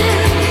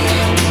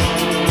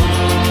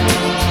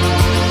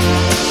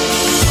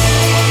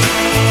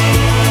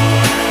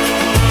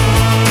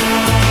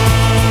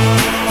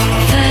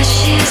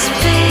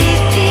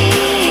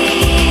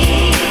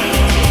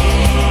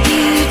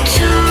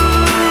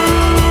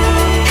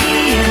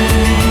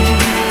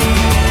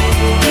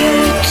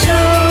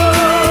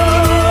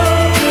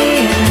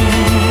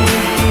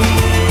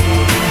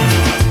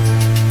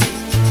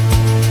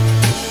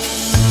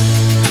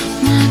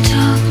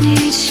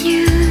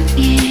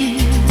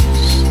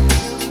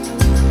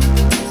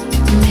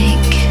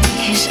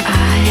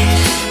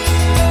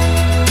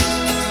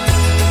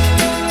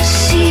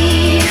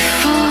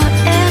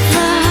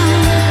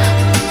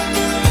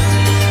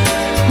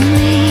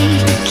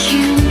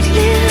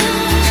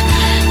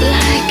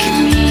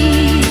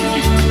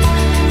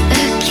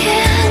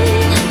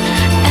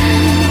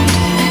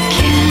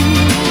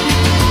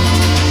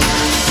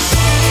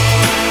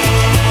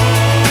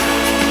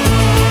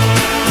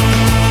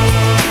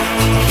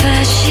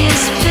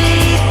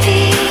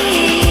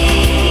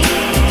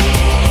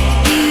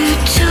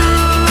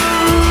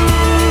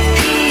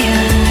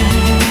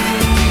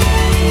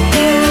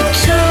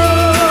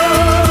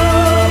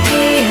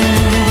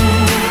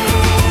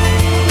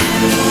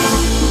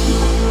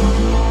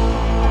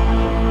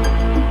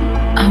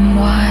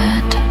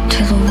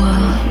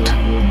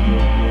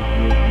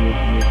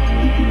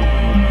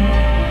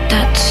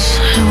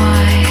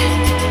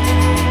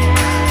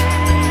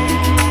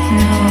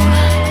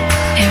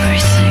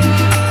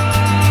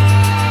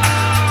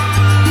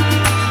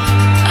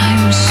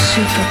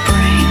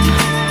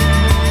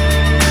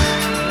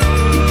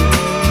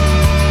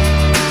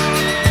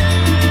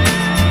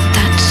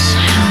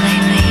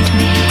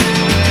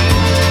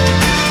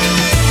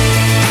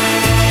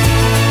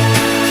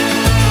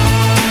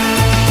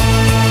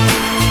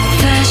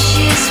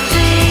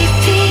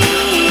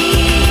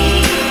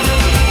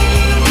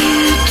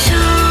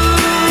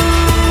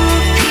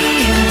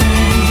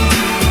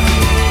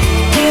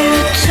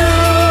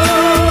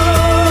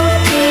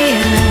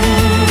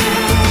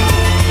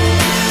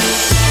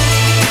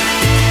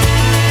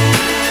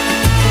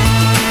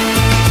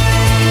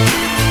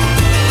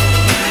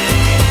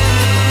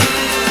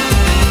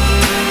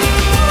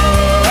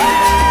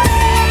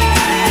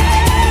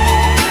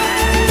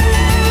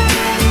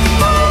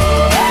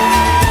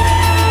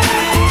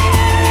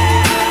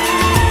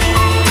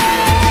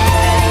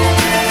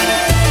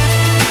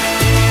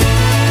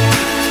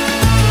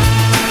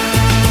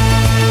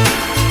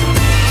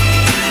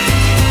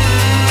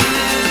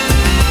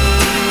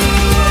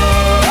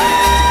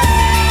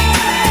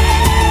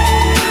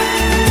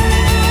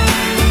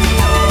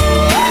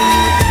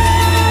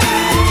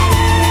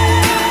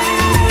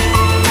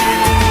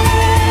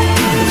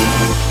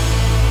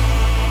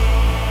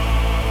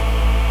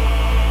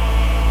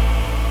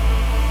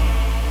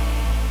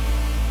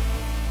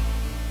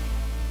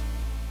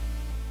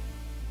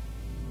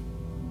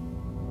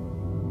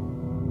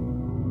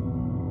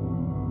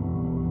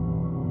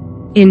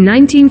 In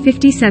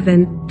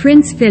 1957,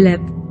 Prince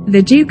Philip,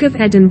 the Duke of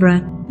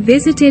Edinburgh,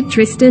 visited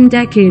Tristan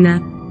da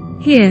Cunha.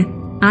 Here,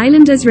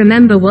 islanders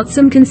remember what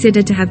some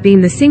consider to have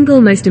been the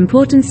single most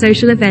important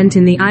social event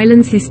in the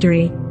island's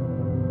history.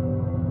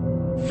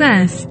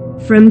 First,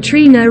 from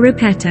Trino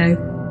Repetto.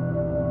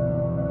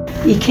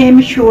 He came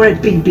ashore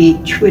at Big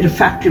Beach where the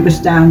factory was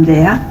down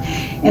there,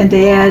 and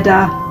they had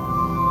a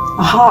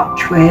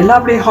archway, a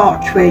lovely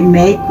archway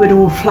made with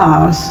all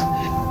flowers.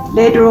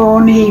 Later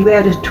on he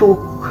had a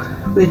talk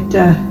with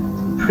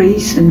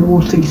priests and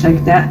all things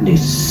like that, and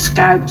his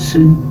scouts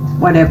and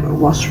whatever it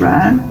was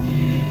round.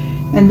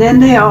 And then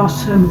they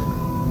asked him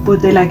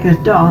would they like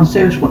a dance.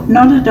 There was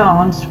not a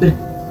dance with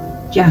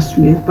jazz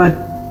music, but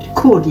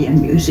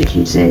accordion music,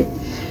 he said.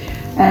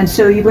 And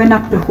so he went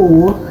up the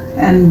hall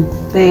and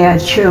they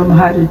had shown him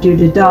how to do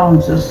the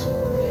dances.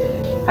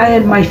 I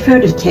had my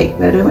photo take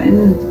with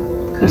him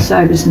because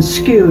I was in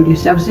school,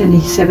 I was only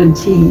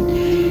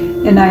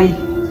 17, and I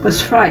was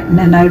frightened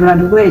and I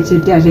ran away to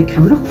Daddy,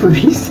 come look for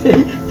me,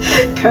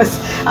 because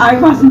I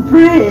wasn't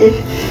brave.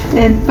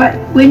 But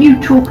when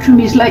you talk to him,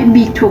 he's like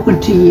me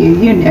talking to you,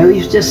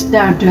 he's just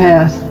down to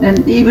earth,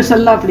 and he was a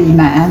lovely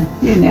man,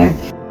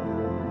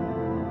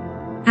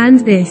 And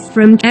this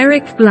from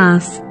Eric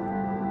Glass.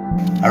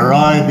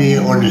 Arrived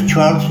here on the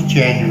 12th of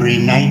January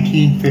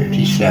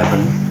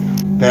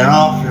 1957. Then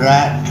after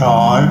that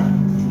time,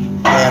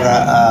 we had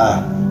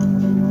a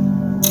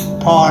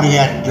party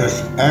at the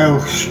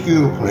old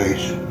school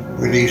place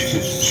where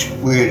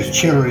the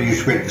children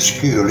used to go to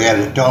school. They had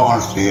a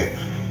dance there,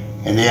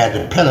 and they had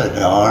the pillar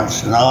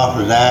dance. And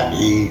after that,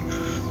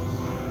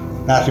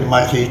 nothing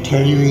much he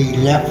tell you. He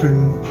left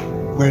and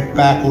went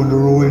back on the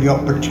Royal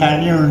Yacht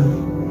Britannia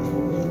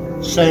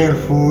and sailed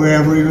for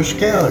wherever he was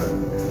going.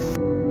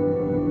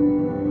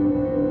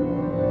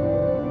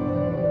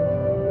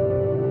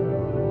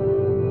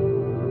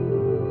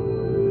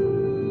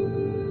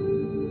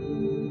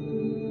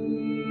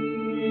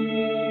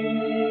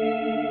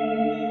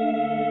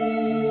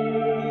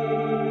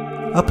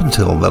 Up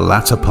until the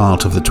latter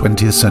part of the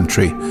 20th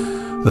century,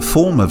 the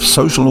form of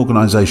social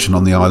organisation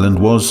on the island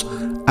was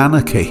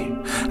anarchy,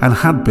 and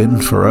had been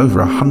for over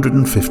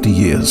 150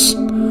 years.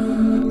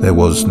 There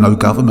was no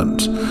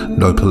government,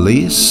 no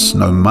police,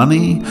 no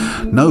money,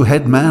 no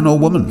head man or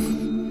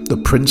woman. The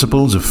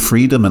principles of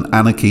freedom and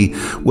anarchy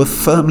were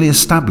firmly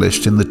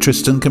established in the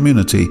Tristan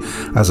community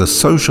as a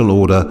social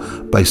order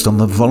based on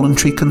the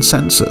voluntary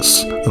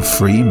consensus of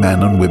free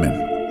men and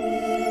women.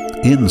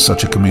 In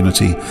such a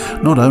community,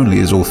 not only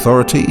is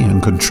authority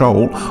and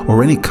control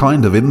or any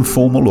kind of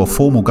informal or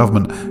formal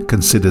government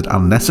considered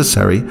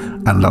unnecessary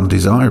and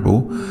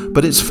undesirable,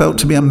 but it's felt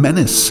to be a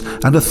menace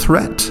and a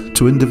threat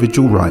to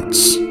individual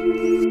rights.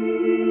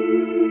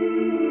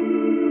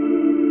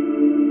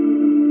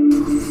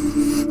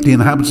 The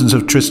inhabitants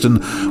of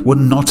Tristan were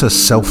not a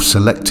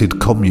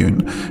self-selected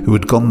commune who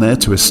had gone there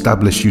to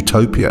establish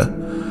utopia.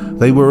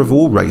 They were of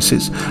all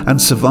races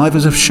and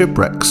survivors of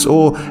shipwrecks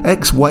or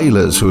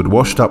ex-whalers who had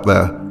washed up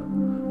there.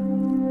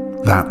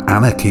 That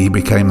anarchy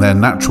became their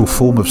natural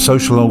form of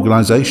social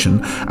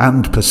organisation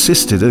and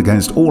persisted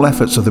against all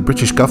efforts of the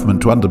British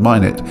government to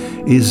undermine it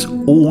is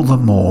all the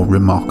more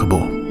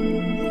remarkable.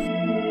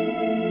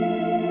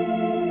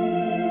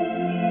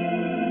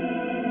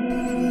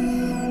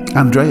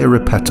 Andrea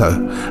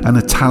Repetto, an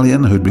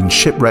Italian who had been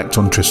shipwrecked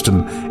on Tristan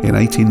in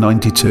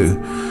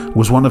 1892,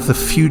 was one of the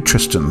few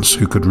Tristans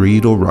who could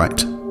read or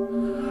write.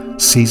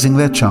 Seizing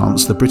their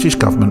chance, the British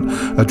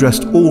government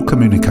addressed all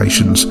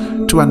communications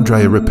to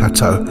Andrea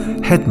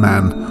Repetto,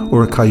 headman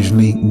or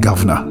occasionally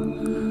governor.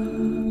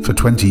 For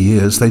 20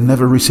 years they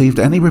never received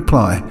any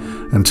reply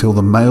until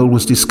the mail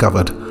was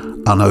discovered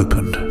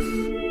unopened.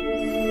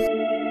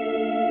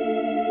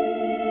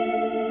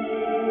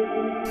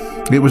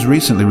 It was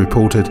recently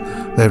reported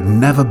there had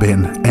never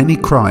been any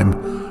crime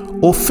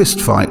or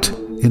fistfight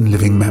in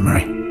living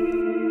memory.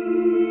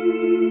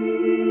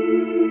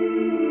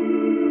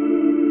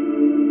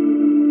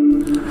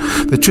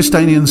 The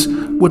Tristanians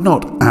were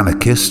not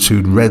anarchists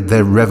who'd read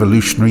their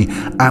revolutionary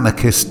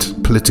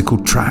anarchist political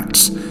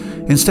tracts.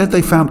 Instead,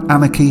 they found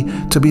anarchy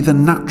to be the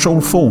natural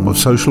form of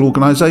social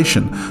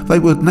organisation. They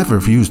would never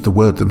have used the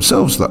word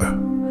themselves, though.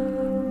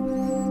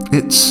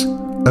 It's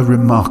a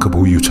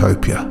remarkable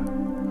utopia.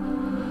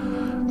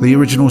 The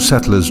original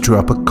settlers drew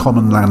up a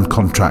common land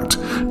contract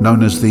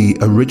known as the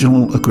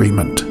Original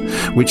Agreement,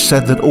 which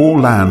said that all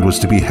land was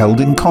to be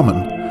held in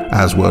common,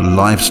 as were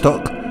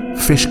livestock,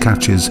 fish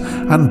catches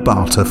and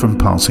barter from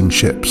passing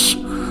ships.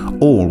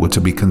 All were to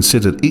be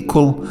considered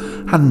equal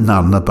and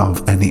none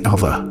above any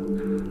other.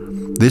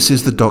 This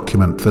is the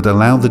document that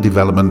allowed the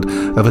development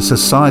of a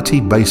society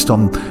based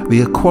on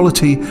the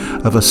equality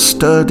of a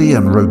sturdy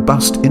and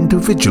robust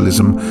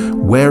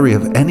individualism, wary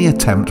of any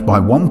attempt by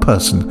one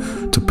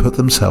person to put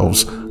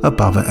themselves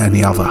above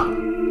any other.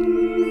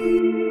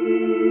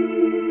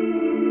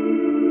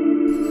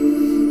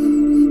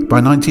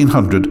 By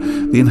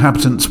 1900, the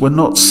inhabitants were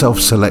not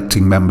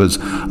self-selecting members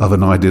of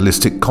an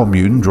idealistic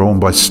commune drawn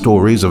by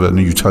stories of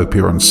a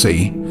utopia on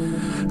sea.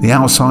 The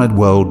outside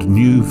world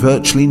knew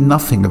virtually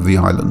nothing of the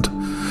island.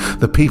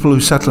 The people who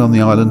settled on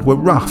the island were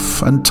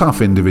rough and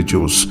tough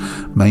individuals,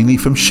 mainly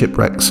from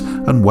shipwrecks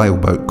and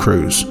whaleboat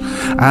crews,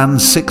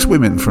 and 6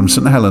 women from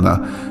St Helena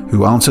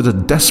who answered a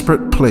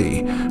desperate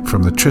plea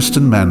from the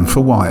Tristan men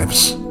for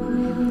wives.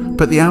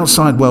 But the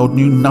outside world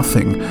knew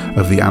nothing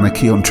of the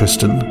anarchy on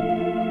Tristan.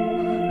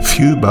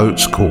 Few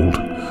boats called.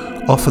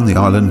 Often the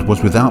island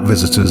was without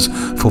visitors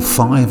for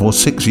 5 or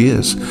 6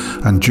 years,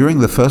 and during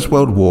the First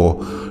World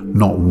War,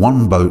 not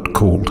one boat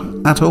called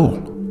at all.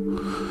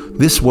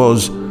 This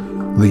was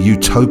the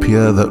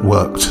utopia that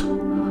worked,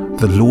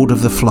 the Lord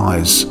of the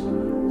Flies,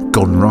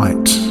 gone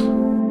right.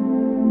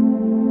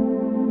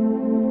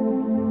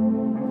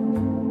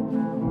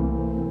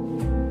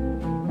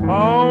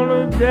 On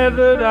a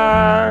desert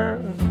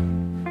island,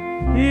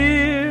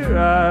 here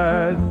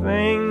I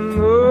sing,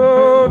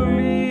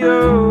 odely,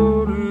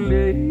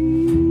 odely,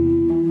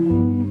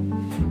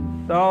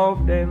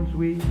 soft and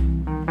sweet.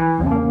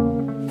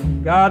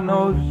 Got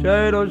no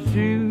shirt or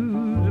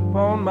shoes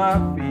upon my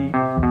feet,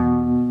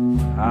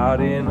 out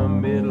in the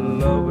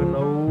middle of an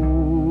ocean,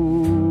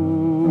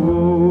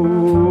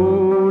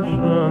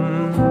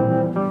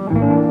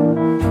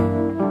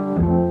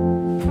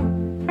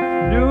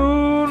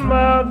 doing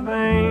my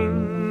thing.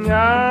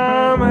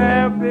 I'm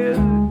happy, it's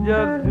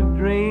just a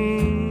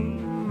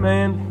dream,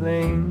 and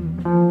sing.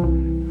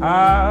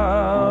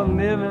 I'm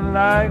living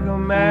like a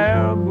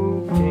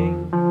Malibu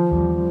king,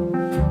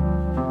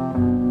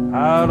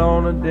 out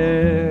on a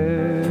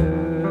desert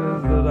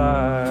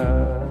island.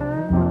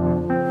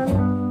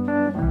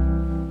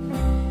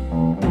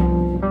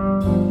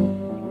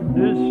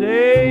 The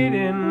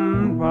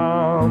shading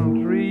palm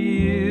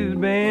trees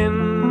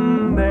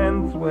bend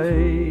and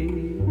sway,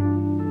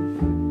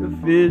 the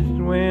fish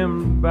swim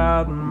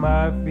about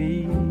my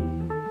feet,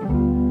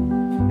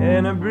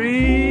 and a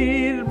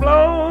breeze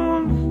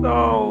blown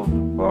soft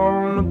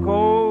upon the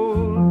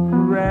cold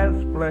grass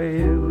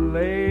plays,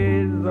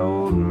 lays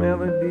old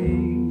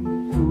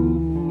melodies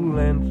cool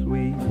and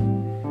sweet.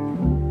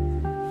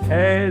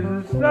 As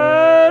the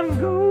sun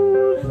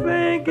goes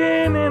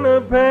sinking in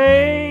a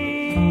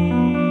painted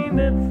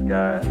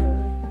sky,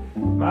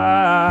 my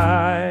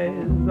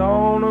eyes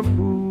on a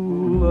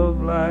pool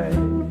of light,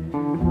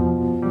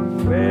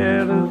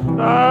 where the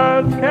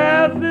stars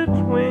cast a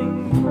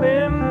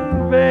twinkling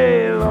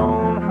veil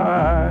on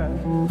high,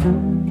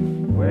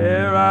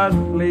 where I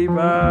sleep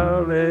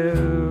out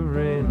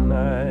every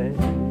night.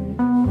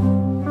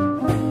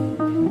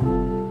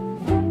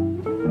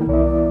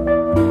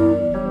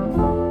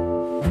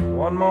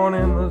 One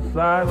morning the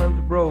silence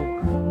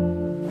broke,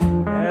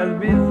 as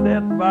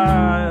beset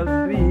by a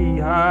sea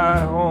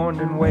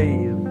high-horned and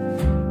waved.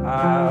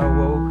 I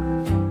awoke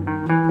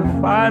to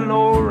find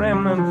no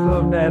remnants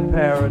of that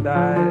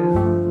paradise.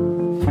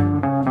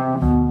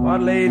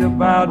 What laid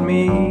about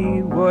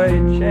me were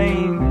a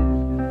changed,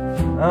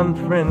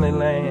 unfriendly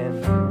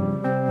land.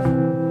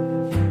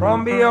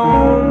 From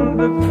beyond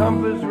the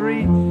compass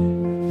reach,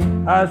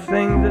 I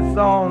sing the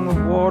song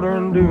of water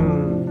and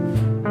dune.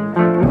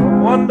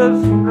 A wonder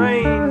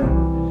strange,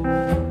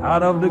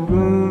 out of the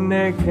gloom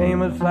there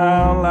came a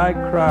sound like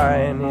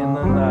crying in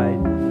the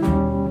night.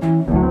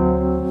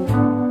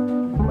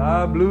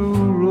 My blue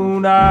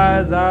ruined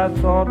eyes I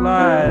thought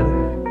lied,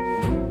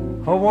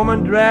 a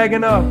woman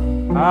dragging up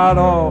out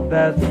of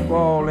that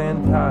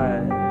sprawling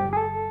tide.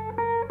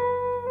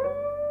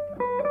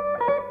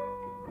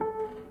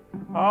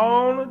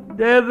 On a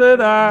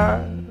desert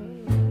island,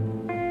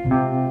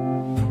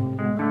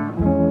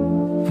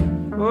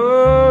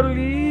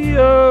 only,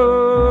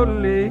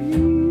 only.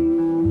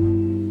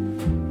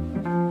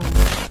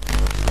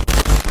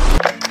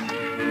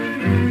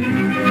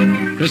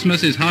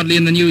 Christmas is hardly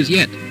in the news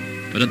yet,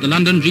 but at the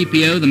London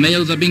GPO the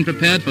mails are being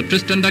prepared for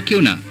Tristan da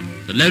Cunha,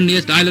 the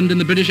loneliest island in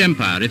the British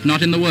Empire, if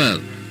not in the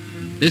world.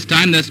 This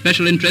time there's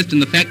special interest in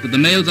the fact that the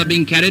mails are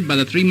being carried by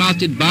the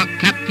 3-masted bark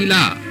Cap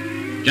Pilar,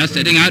 just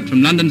setting out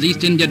from London's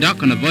East India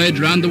Dock on a voyage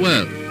round the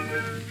world.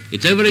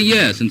 It's over a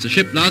year since the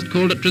ship last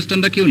called at Tristan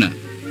da Cunha,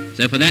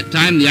 so for that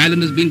time the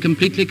island has been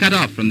completely cut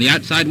off from the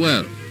outside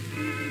world.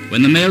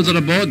 When the mails are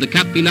aboard, the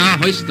Cap Pilar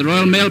hoists the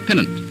Royal Mail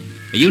pennant,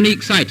 a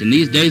unique sight in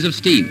these days of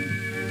steam.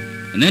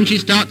 And then she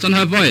starts on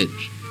her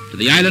voyage to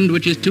the island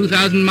which is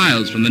 2,000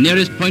 miles from the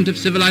nearest point of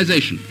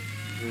civilization.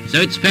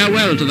 So it's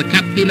farewell to the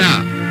Cap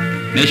Pilar.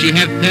 May she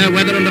have fair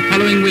weather and a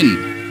following wind,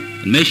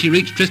 and may she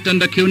reach Tristan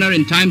da Cunha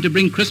in time to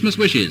bring Christmas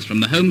wishes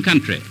from the home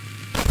country.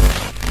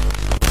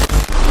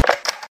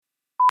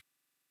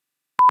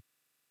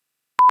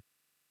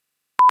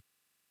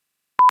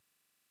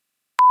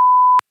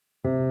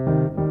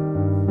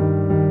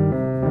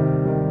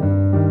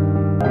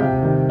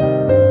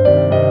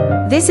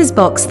 This is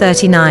Box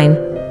 39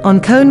 on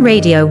Cone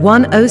Radio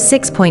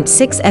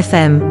 106.6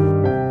 FM.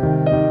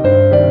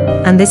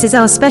 And this is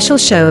our special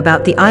show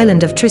about the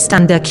island of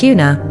Tristan da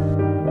Cunha,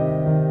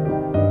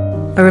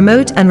 a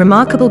remote and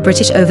remarkable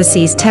British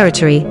overseas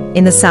territory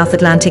in the South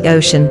Atlantic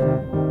Ocean.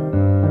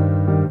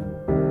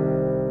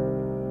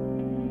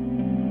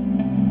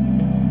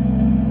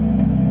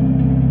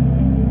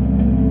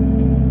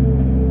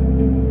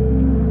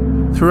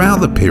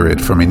 Throughout the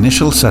period from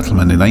initial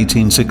settlement in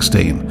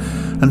 1816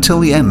 until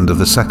the end of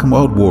the Second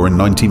World War in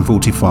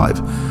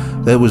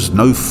 1945, there was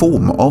no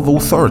form of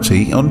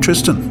authority on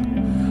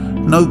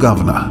Tristan. No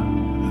governor,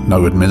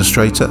 no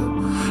administrator,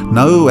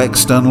 no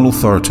external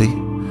authority,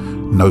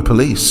 no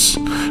police,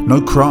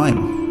 no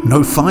crime,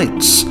 no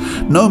fights,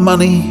 no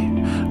money,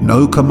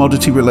 no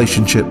commodity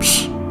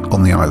relationships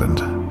on the island.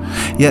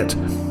 Yet,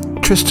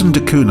 Tristan da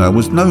Cunha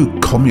was no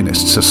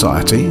communist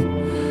society.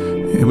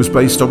 It was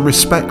based on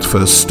respect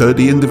for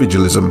sturdy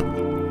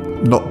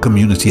individualism, not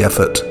community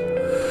effort.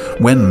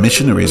 When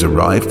missionaries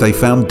arrived, they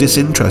found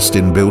disinterest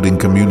in building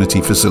community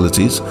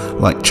facilities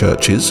like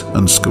churches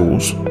and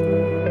schools.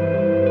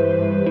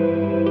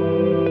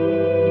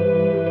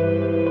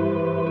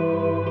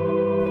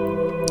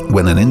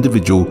 When an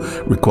individual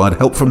required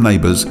help from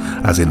neighbours,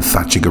 as in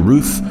thatching a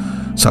roof,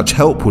 such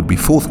help would be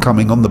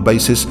forthcoming on the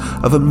basis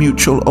of a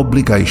mutual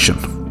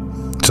obligation.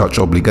 Such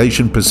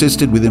obligation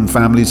persisted within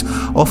families,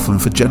 often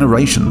for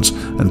generations,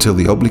 until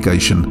the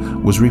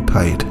obligation was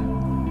repaid.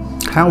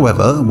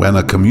 However, when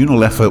a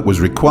communal effort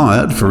was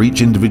required for each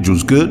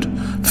individual's good,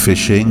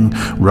 fishing,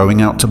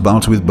 rowing out to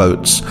barter with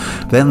boats,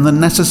 then the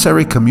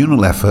necessary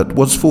communal effort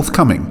was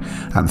forthcoming,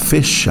 and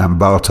fish and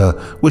barter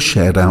were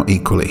shared out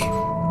equally.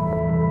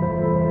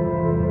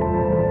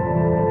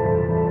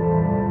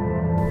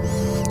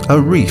 A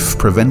reef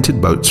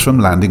prevented boats from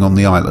landing on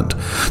the island,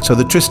 so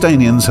the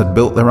Tristanians had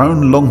built their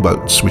own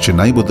longboats, which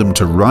enabled them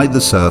to ride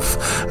the surf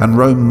and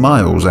roam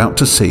miles out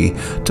to sea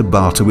to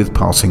barter with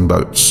passing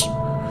boats.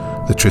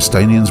 The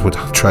Tristanians would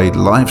trade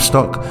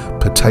livestock,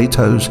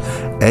 potatoes,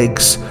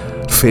 eggs,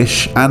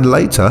 fish, and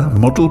later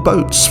model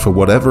boats for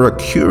whatever a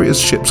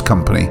curious ship's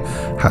company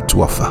had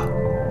to offer.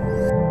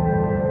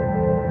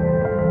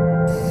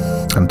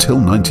 Until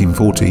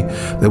 1940,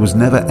 there was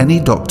never any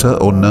doctor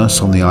or nurse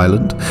on the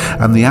island,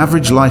 and the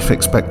average life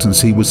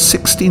expectancy was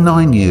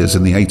 69 years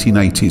in the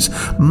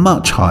 1880s,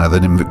 much higher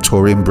than in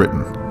Victorian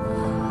Britain.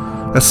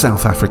 A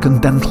South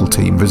African dental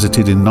team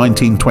visited in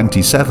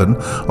 1927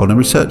 on a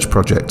research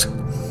project.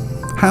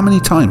 How many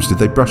times did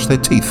they brush their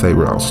teeth, they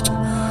were asked.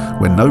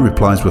 When no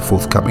replies were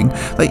forthcoming,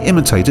 they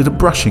imitated a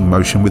brushing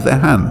motion with their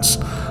hands.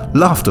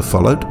 Laughter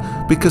followed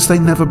because they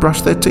never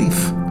brushed their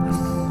teeth.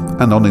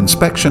 And on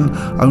inspection,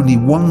 only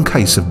one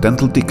case of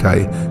dental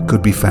decay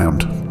could be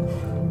found.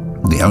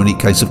 The only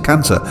case of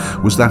cancer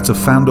was that of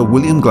founder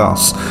William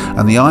Glass,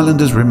 and the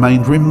islanders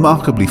remained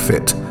remarkably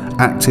fit,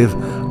 active,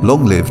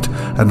 long-lived,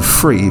 and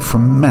free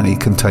from many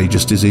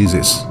contagious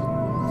diseases.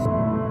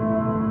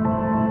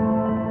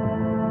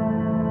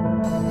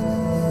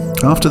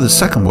 After the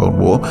Second World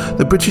War,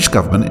 the British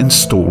government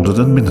installed an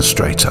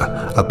administrator,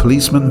 a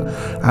policeman,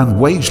 and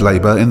wage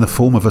labour in the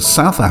form of a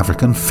South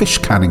African fish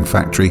canning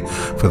factory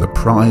for the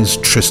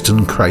prized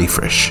Tristan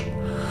crayfish.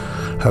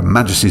 Her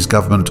Majesty's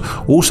government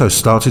also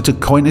started to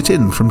coin it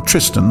in from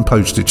Tristan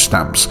postage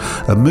stamps,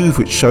 a move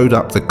which showed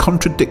up the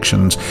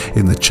contradictions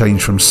in the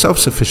change from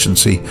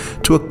self-sufficiency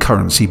to a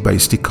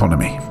currency-based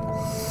economy.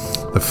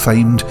 The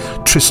famed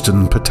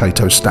Tristan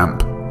potato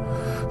stamp.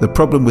 The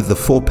problem with the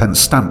 4p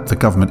stamp the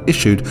government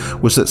issued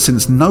was that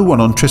since no one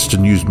on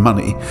Tristan used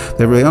money,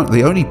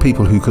 the only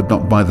people who could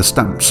not buy the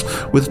stamps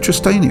were the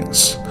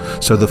Tristanians.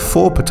 So the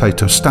 4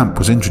 potato stamp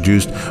was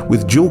introduced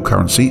with dual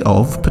currency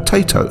of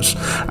potatoes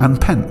and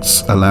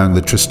pence, allowing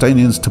the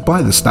Tristanians to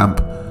buy the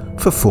stamp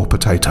for 4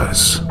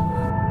 potatoes.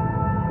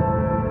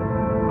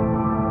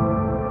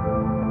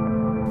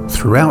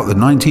 Throughout the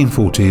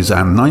 1940s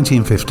and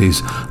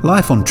 1950s,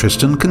 life on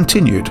Tristan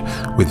continued,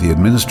 with the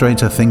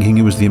administrator thinking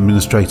he was the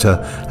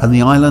administrator and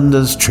the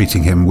islanders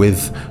treating him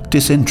with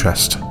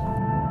disinterest.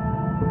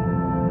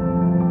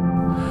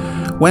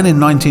 When in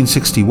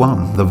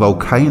 1961 the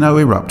volcano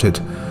erupted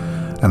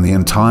and the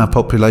entire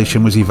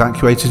population was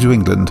evacuated to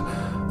England,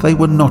 they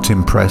were not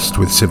impressed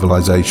with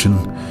civilization,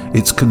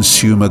 its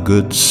consumer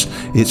goods,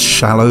 its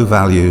shallow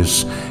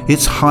values,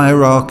 its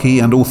hierarchy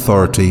and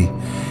authority,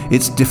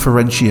 its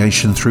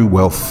differentiation through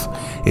wealth,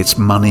 its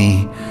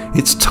money,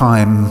 its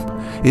time,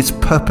 its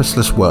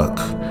purposeless work,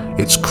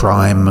 its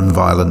crime and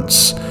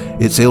violence,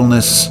 its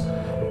illness,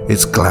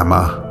 its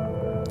glamour,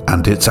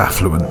 and its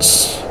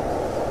affluence.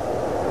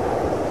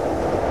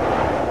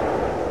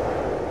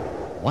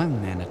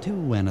 1 and a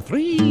 2 and a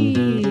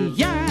 3.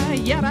 Yeah,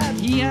 yada,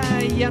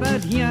 yeah,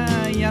 yada,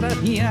 yeah, yada,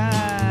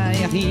 yeah,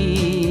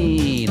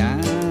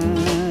 yeah,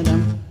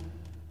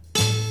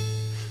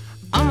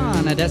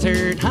 on a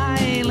desert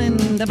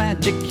island, a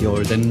magic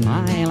yours and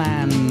my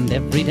land.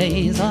 Every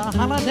day's a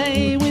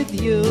holiday with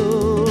you.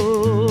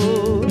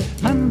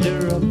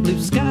 Under a blue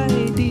sky,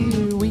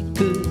 dear, we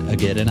could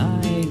get an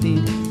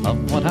idea of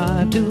what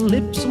our 2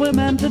 lips were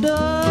meant to do.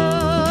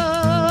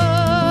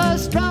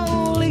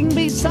 Strolling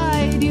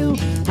beside you,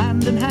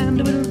 hand in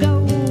hand we'll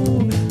go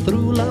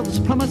through love's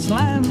promised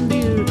land,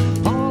 dear.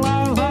 All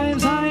our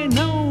lives I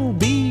know,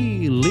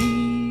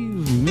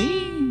 believe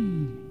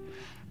me.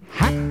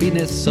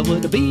 Happiness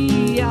would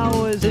be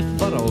ours if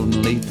for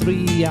only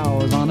 3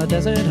 hours on a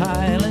desert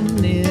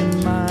island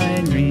in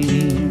my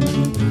dream.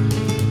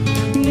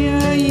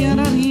 Yeah, yeah,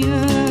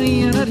 yeah, yeah,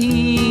 yeah,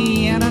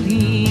 yeah,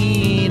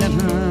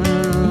 yeah.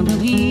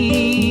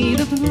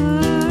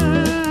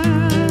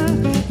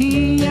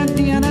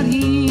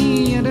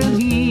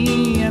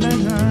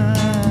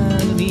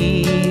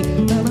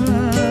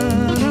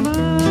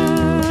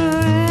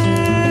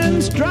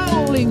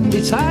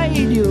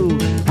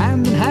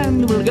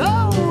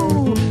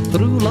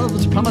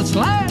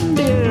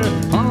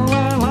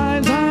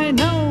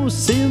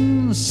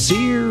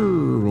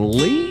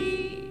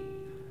 sincerely.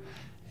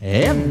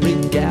 Every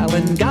gal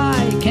and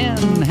guy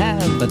can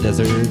have a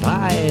desert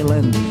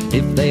island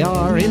if they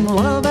are in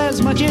love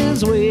as much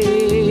as we.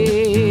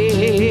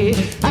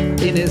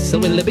 Happiness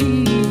will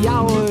be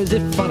ours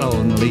if for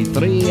only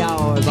 3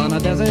 hours on a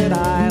desert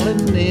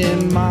island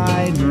in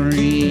my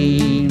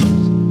dreams.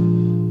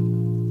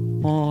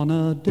 On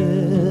a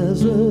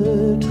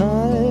desert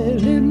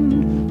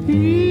island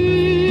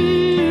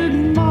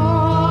in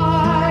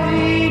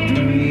my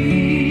dreams.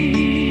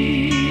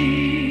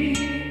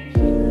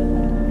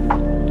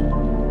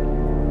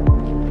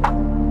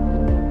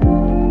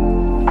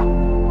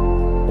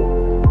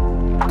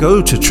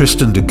 Go to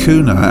Tristan da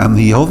Cunha, and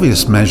the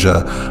obvious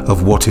measure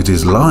of what it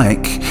is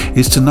like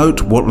is to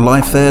note what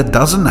life there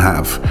doesn't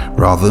have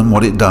rather than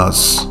what it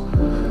does.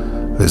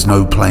 There's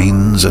no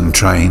planes and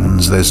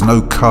trains, there's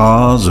no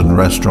cars and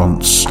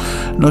restaurants,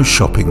 no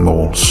shopping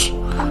malls,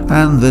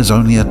 and there's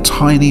only a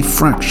tiny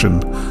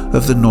fraction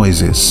of the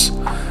noises.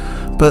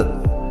 But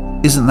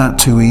isn't that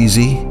too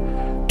easy?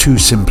 Too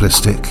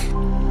simplistic?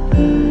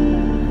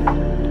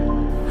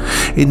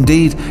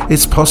 Indeed,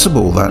 it's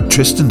possible that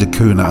Tristan da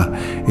Cunha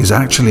is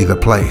actually the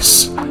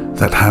place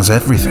that has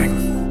everything.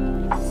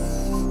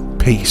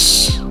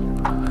 Peace,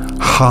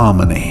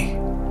 harmony,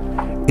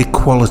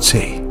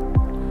 equality,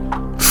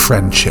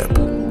 friendship.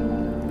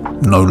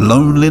 No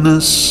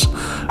loneliness,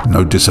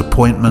 no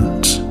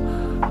disappointment,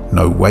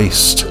 no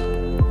waste,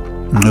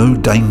 no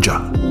danger.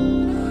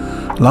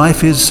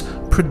 Life is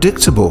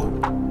predictable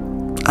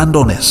and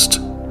honest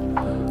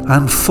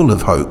and full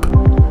of hope.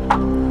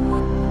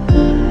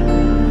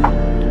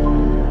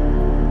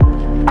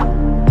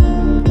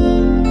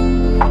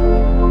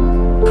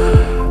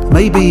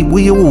 Maybe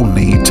we all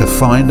need to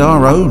find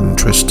our own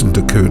Tristan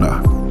da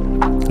Cunha,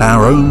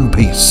 our own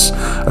piece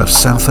of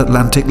South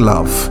Atlantic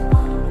love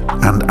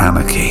and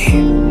anarchy.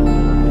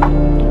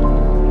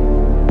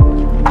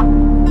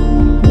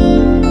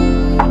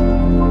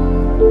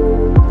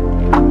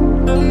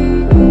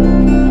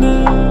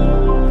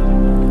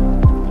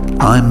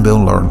 I'm Bill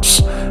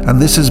Lawrence, and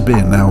this has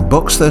been our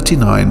Box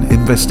 39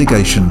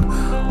 investigation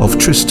of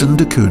Tristan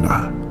da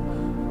Cunha.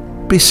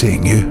 Be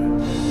seeing you.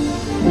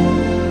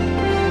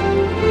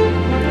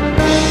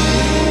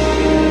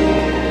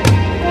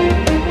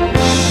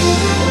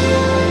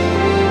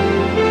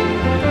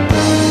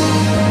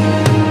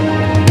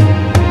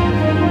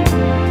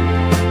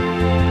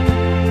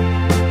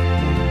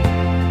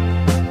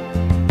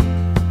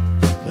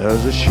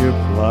 As the ship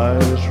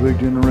lies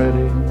rigged and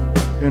ready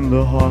in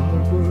the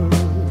harbor,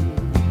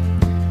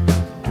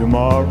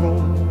 tomorrow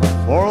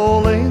for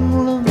old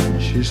England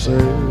she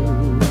sails,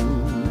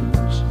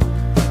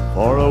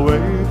 far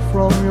away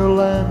from your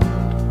land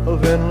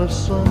of endless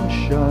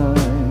sunshine,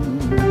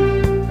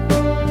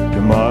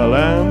 to my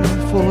land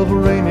full of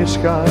rainy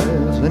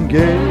skies and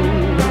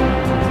gales.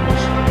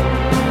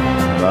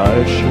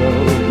 I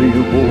shall be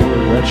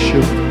aboard that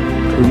ship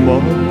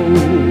tomorrow,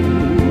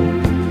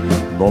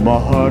 though my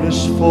heart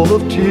is full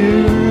of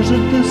tears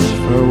at this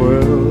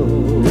farewell.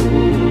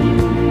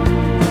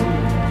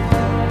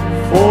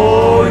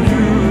 For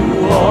you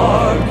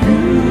are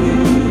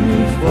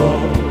beautiful,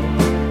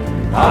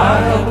 I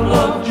have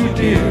loved you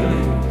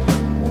dearly,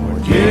 more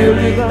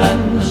dearly than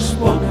the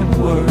spoken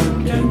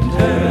word can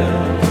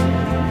tell.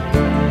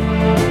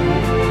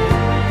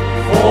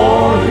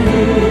 For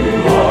you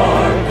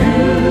are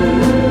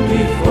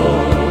beautiful,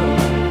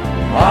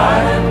 I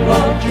have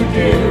loved you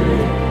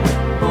dearly,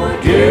 more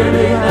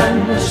dearly than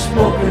the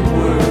spoken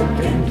word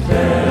can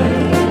tell.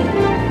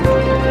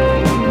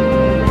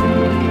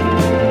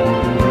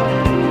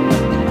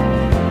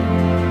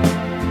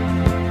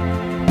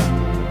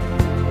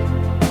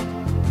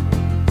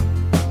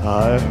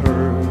 I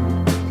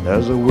heard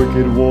there's a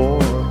wicked war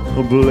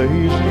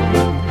a-blazing,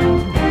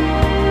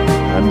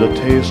 and the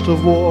taste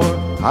of war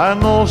I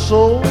know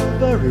so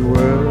very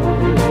well.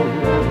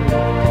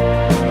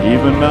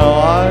 Even now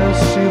I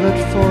see that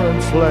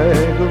foreign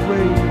flag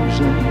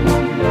a-raising,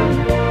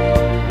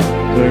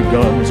 their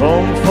guns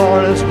on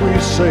fire as we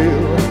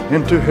sail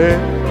into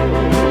hell.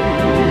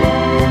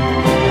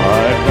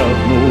 I have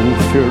no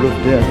fear of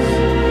death,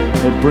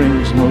 it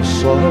brings no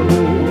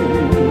sorrow,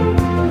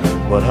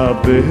 but how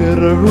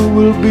bitter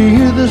will be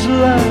this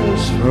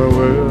last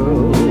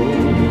farewell.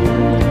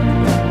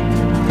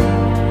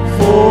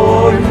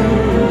 For you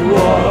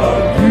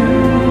are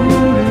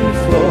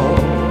beautiful,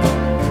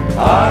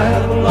 I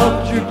have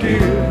loved you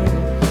dearly,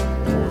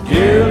 more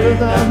dearly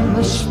than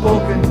the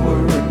spoken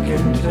word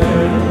can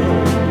tell.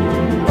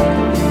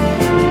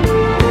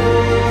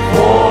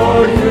 For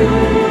you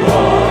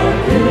are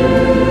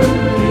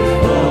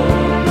beautiful,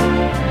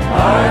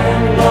 I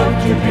have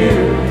loved you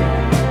dearly,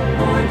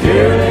 more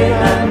dearly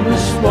than the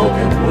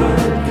spoken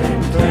word can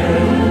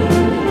tell.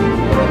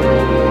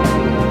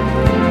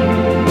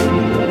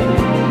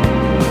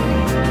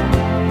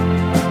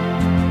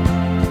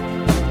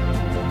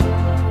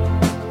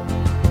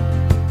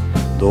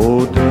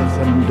 Though death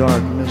and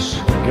darkness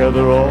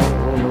gather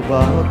all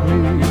about me,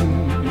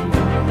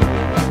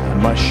 and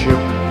my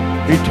ship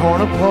be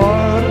torn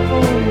apart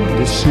on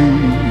the sea,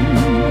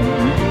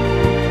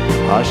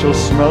 I shall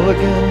smell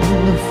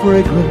again the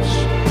fragrance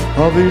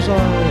of these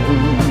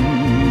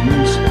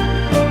islands,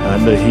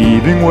 and the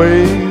heaving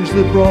waves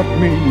that brought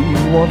me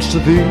once to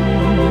thee.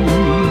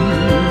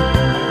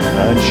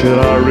 And should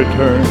I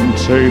return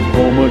safe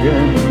home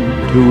again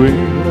to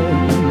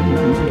England,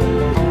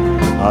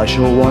 I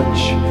shall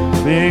watch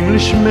the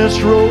English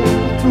mist roll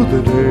through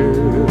the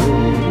dale.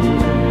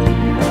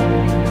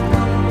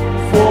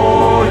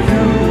 For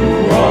you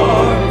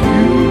are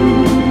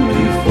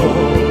beautiful,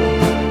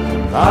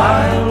 I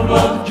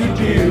loved you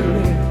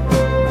dearly,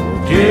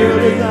 more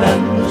dearly than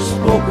the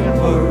spoken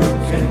word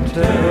can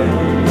tell.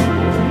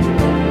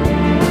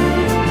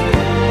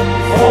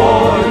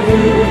 For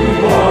you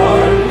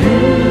are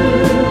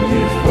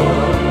beautiful,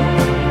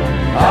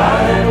 I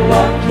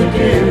loved you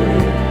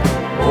dearly,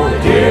 more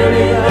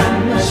dearly than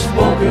the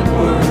spoken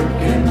word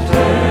can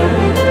tell.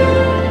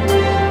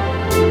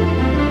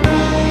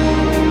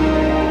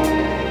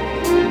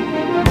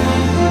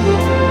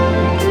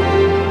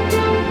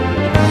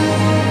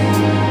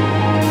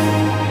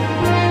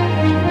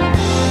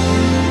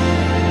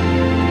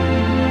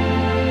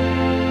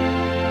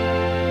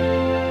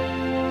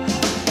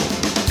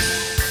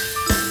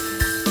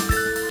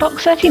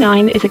 Box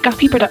 39 is a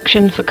Guppy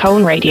production for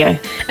Colne Radio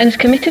and is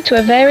committed to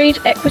a varied,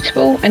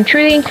 equitable and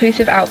truly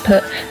inclusive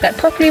output that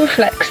properly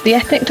reflects the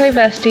ethnic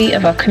diversity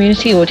of our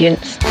community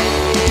audience.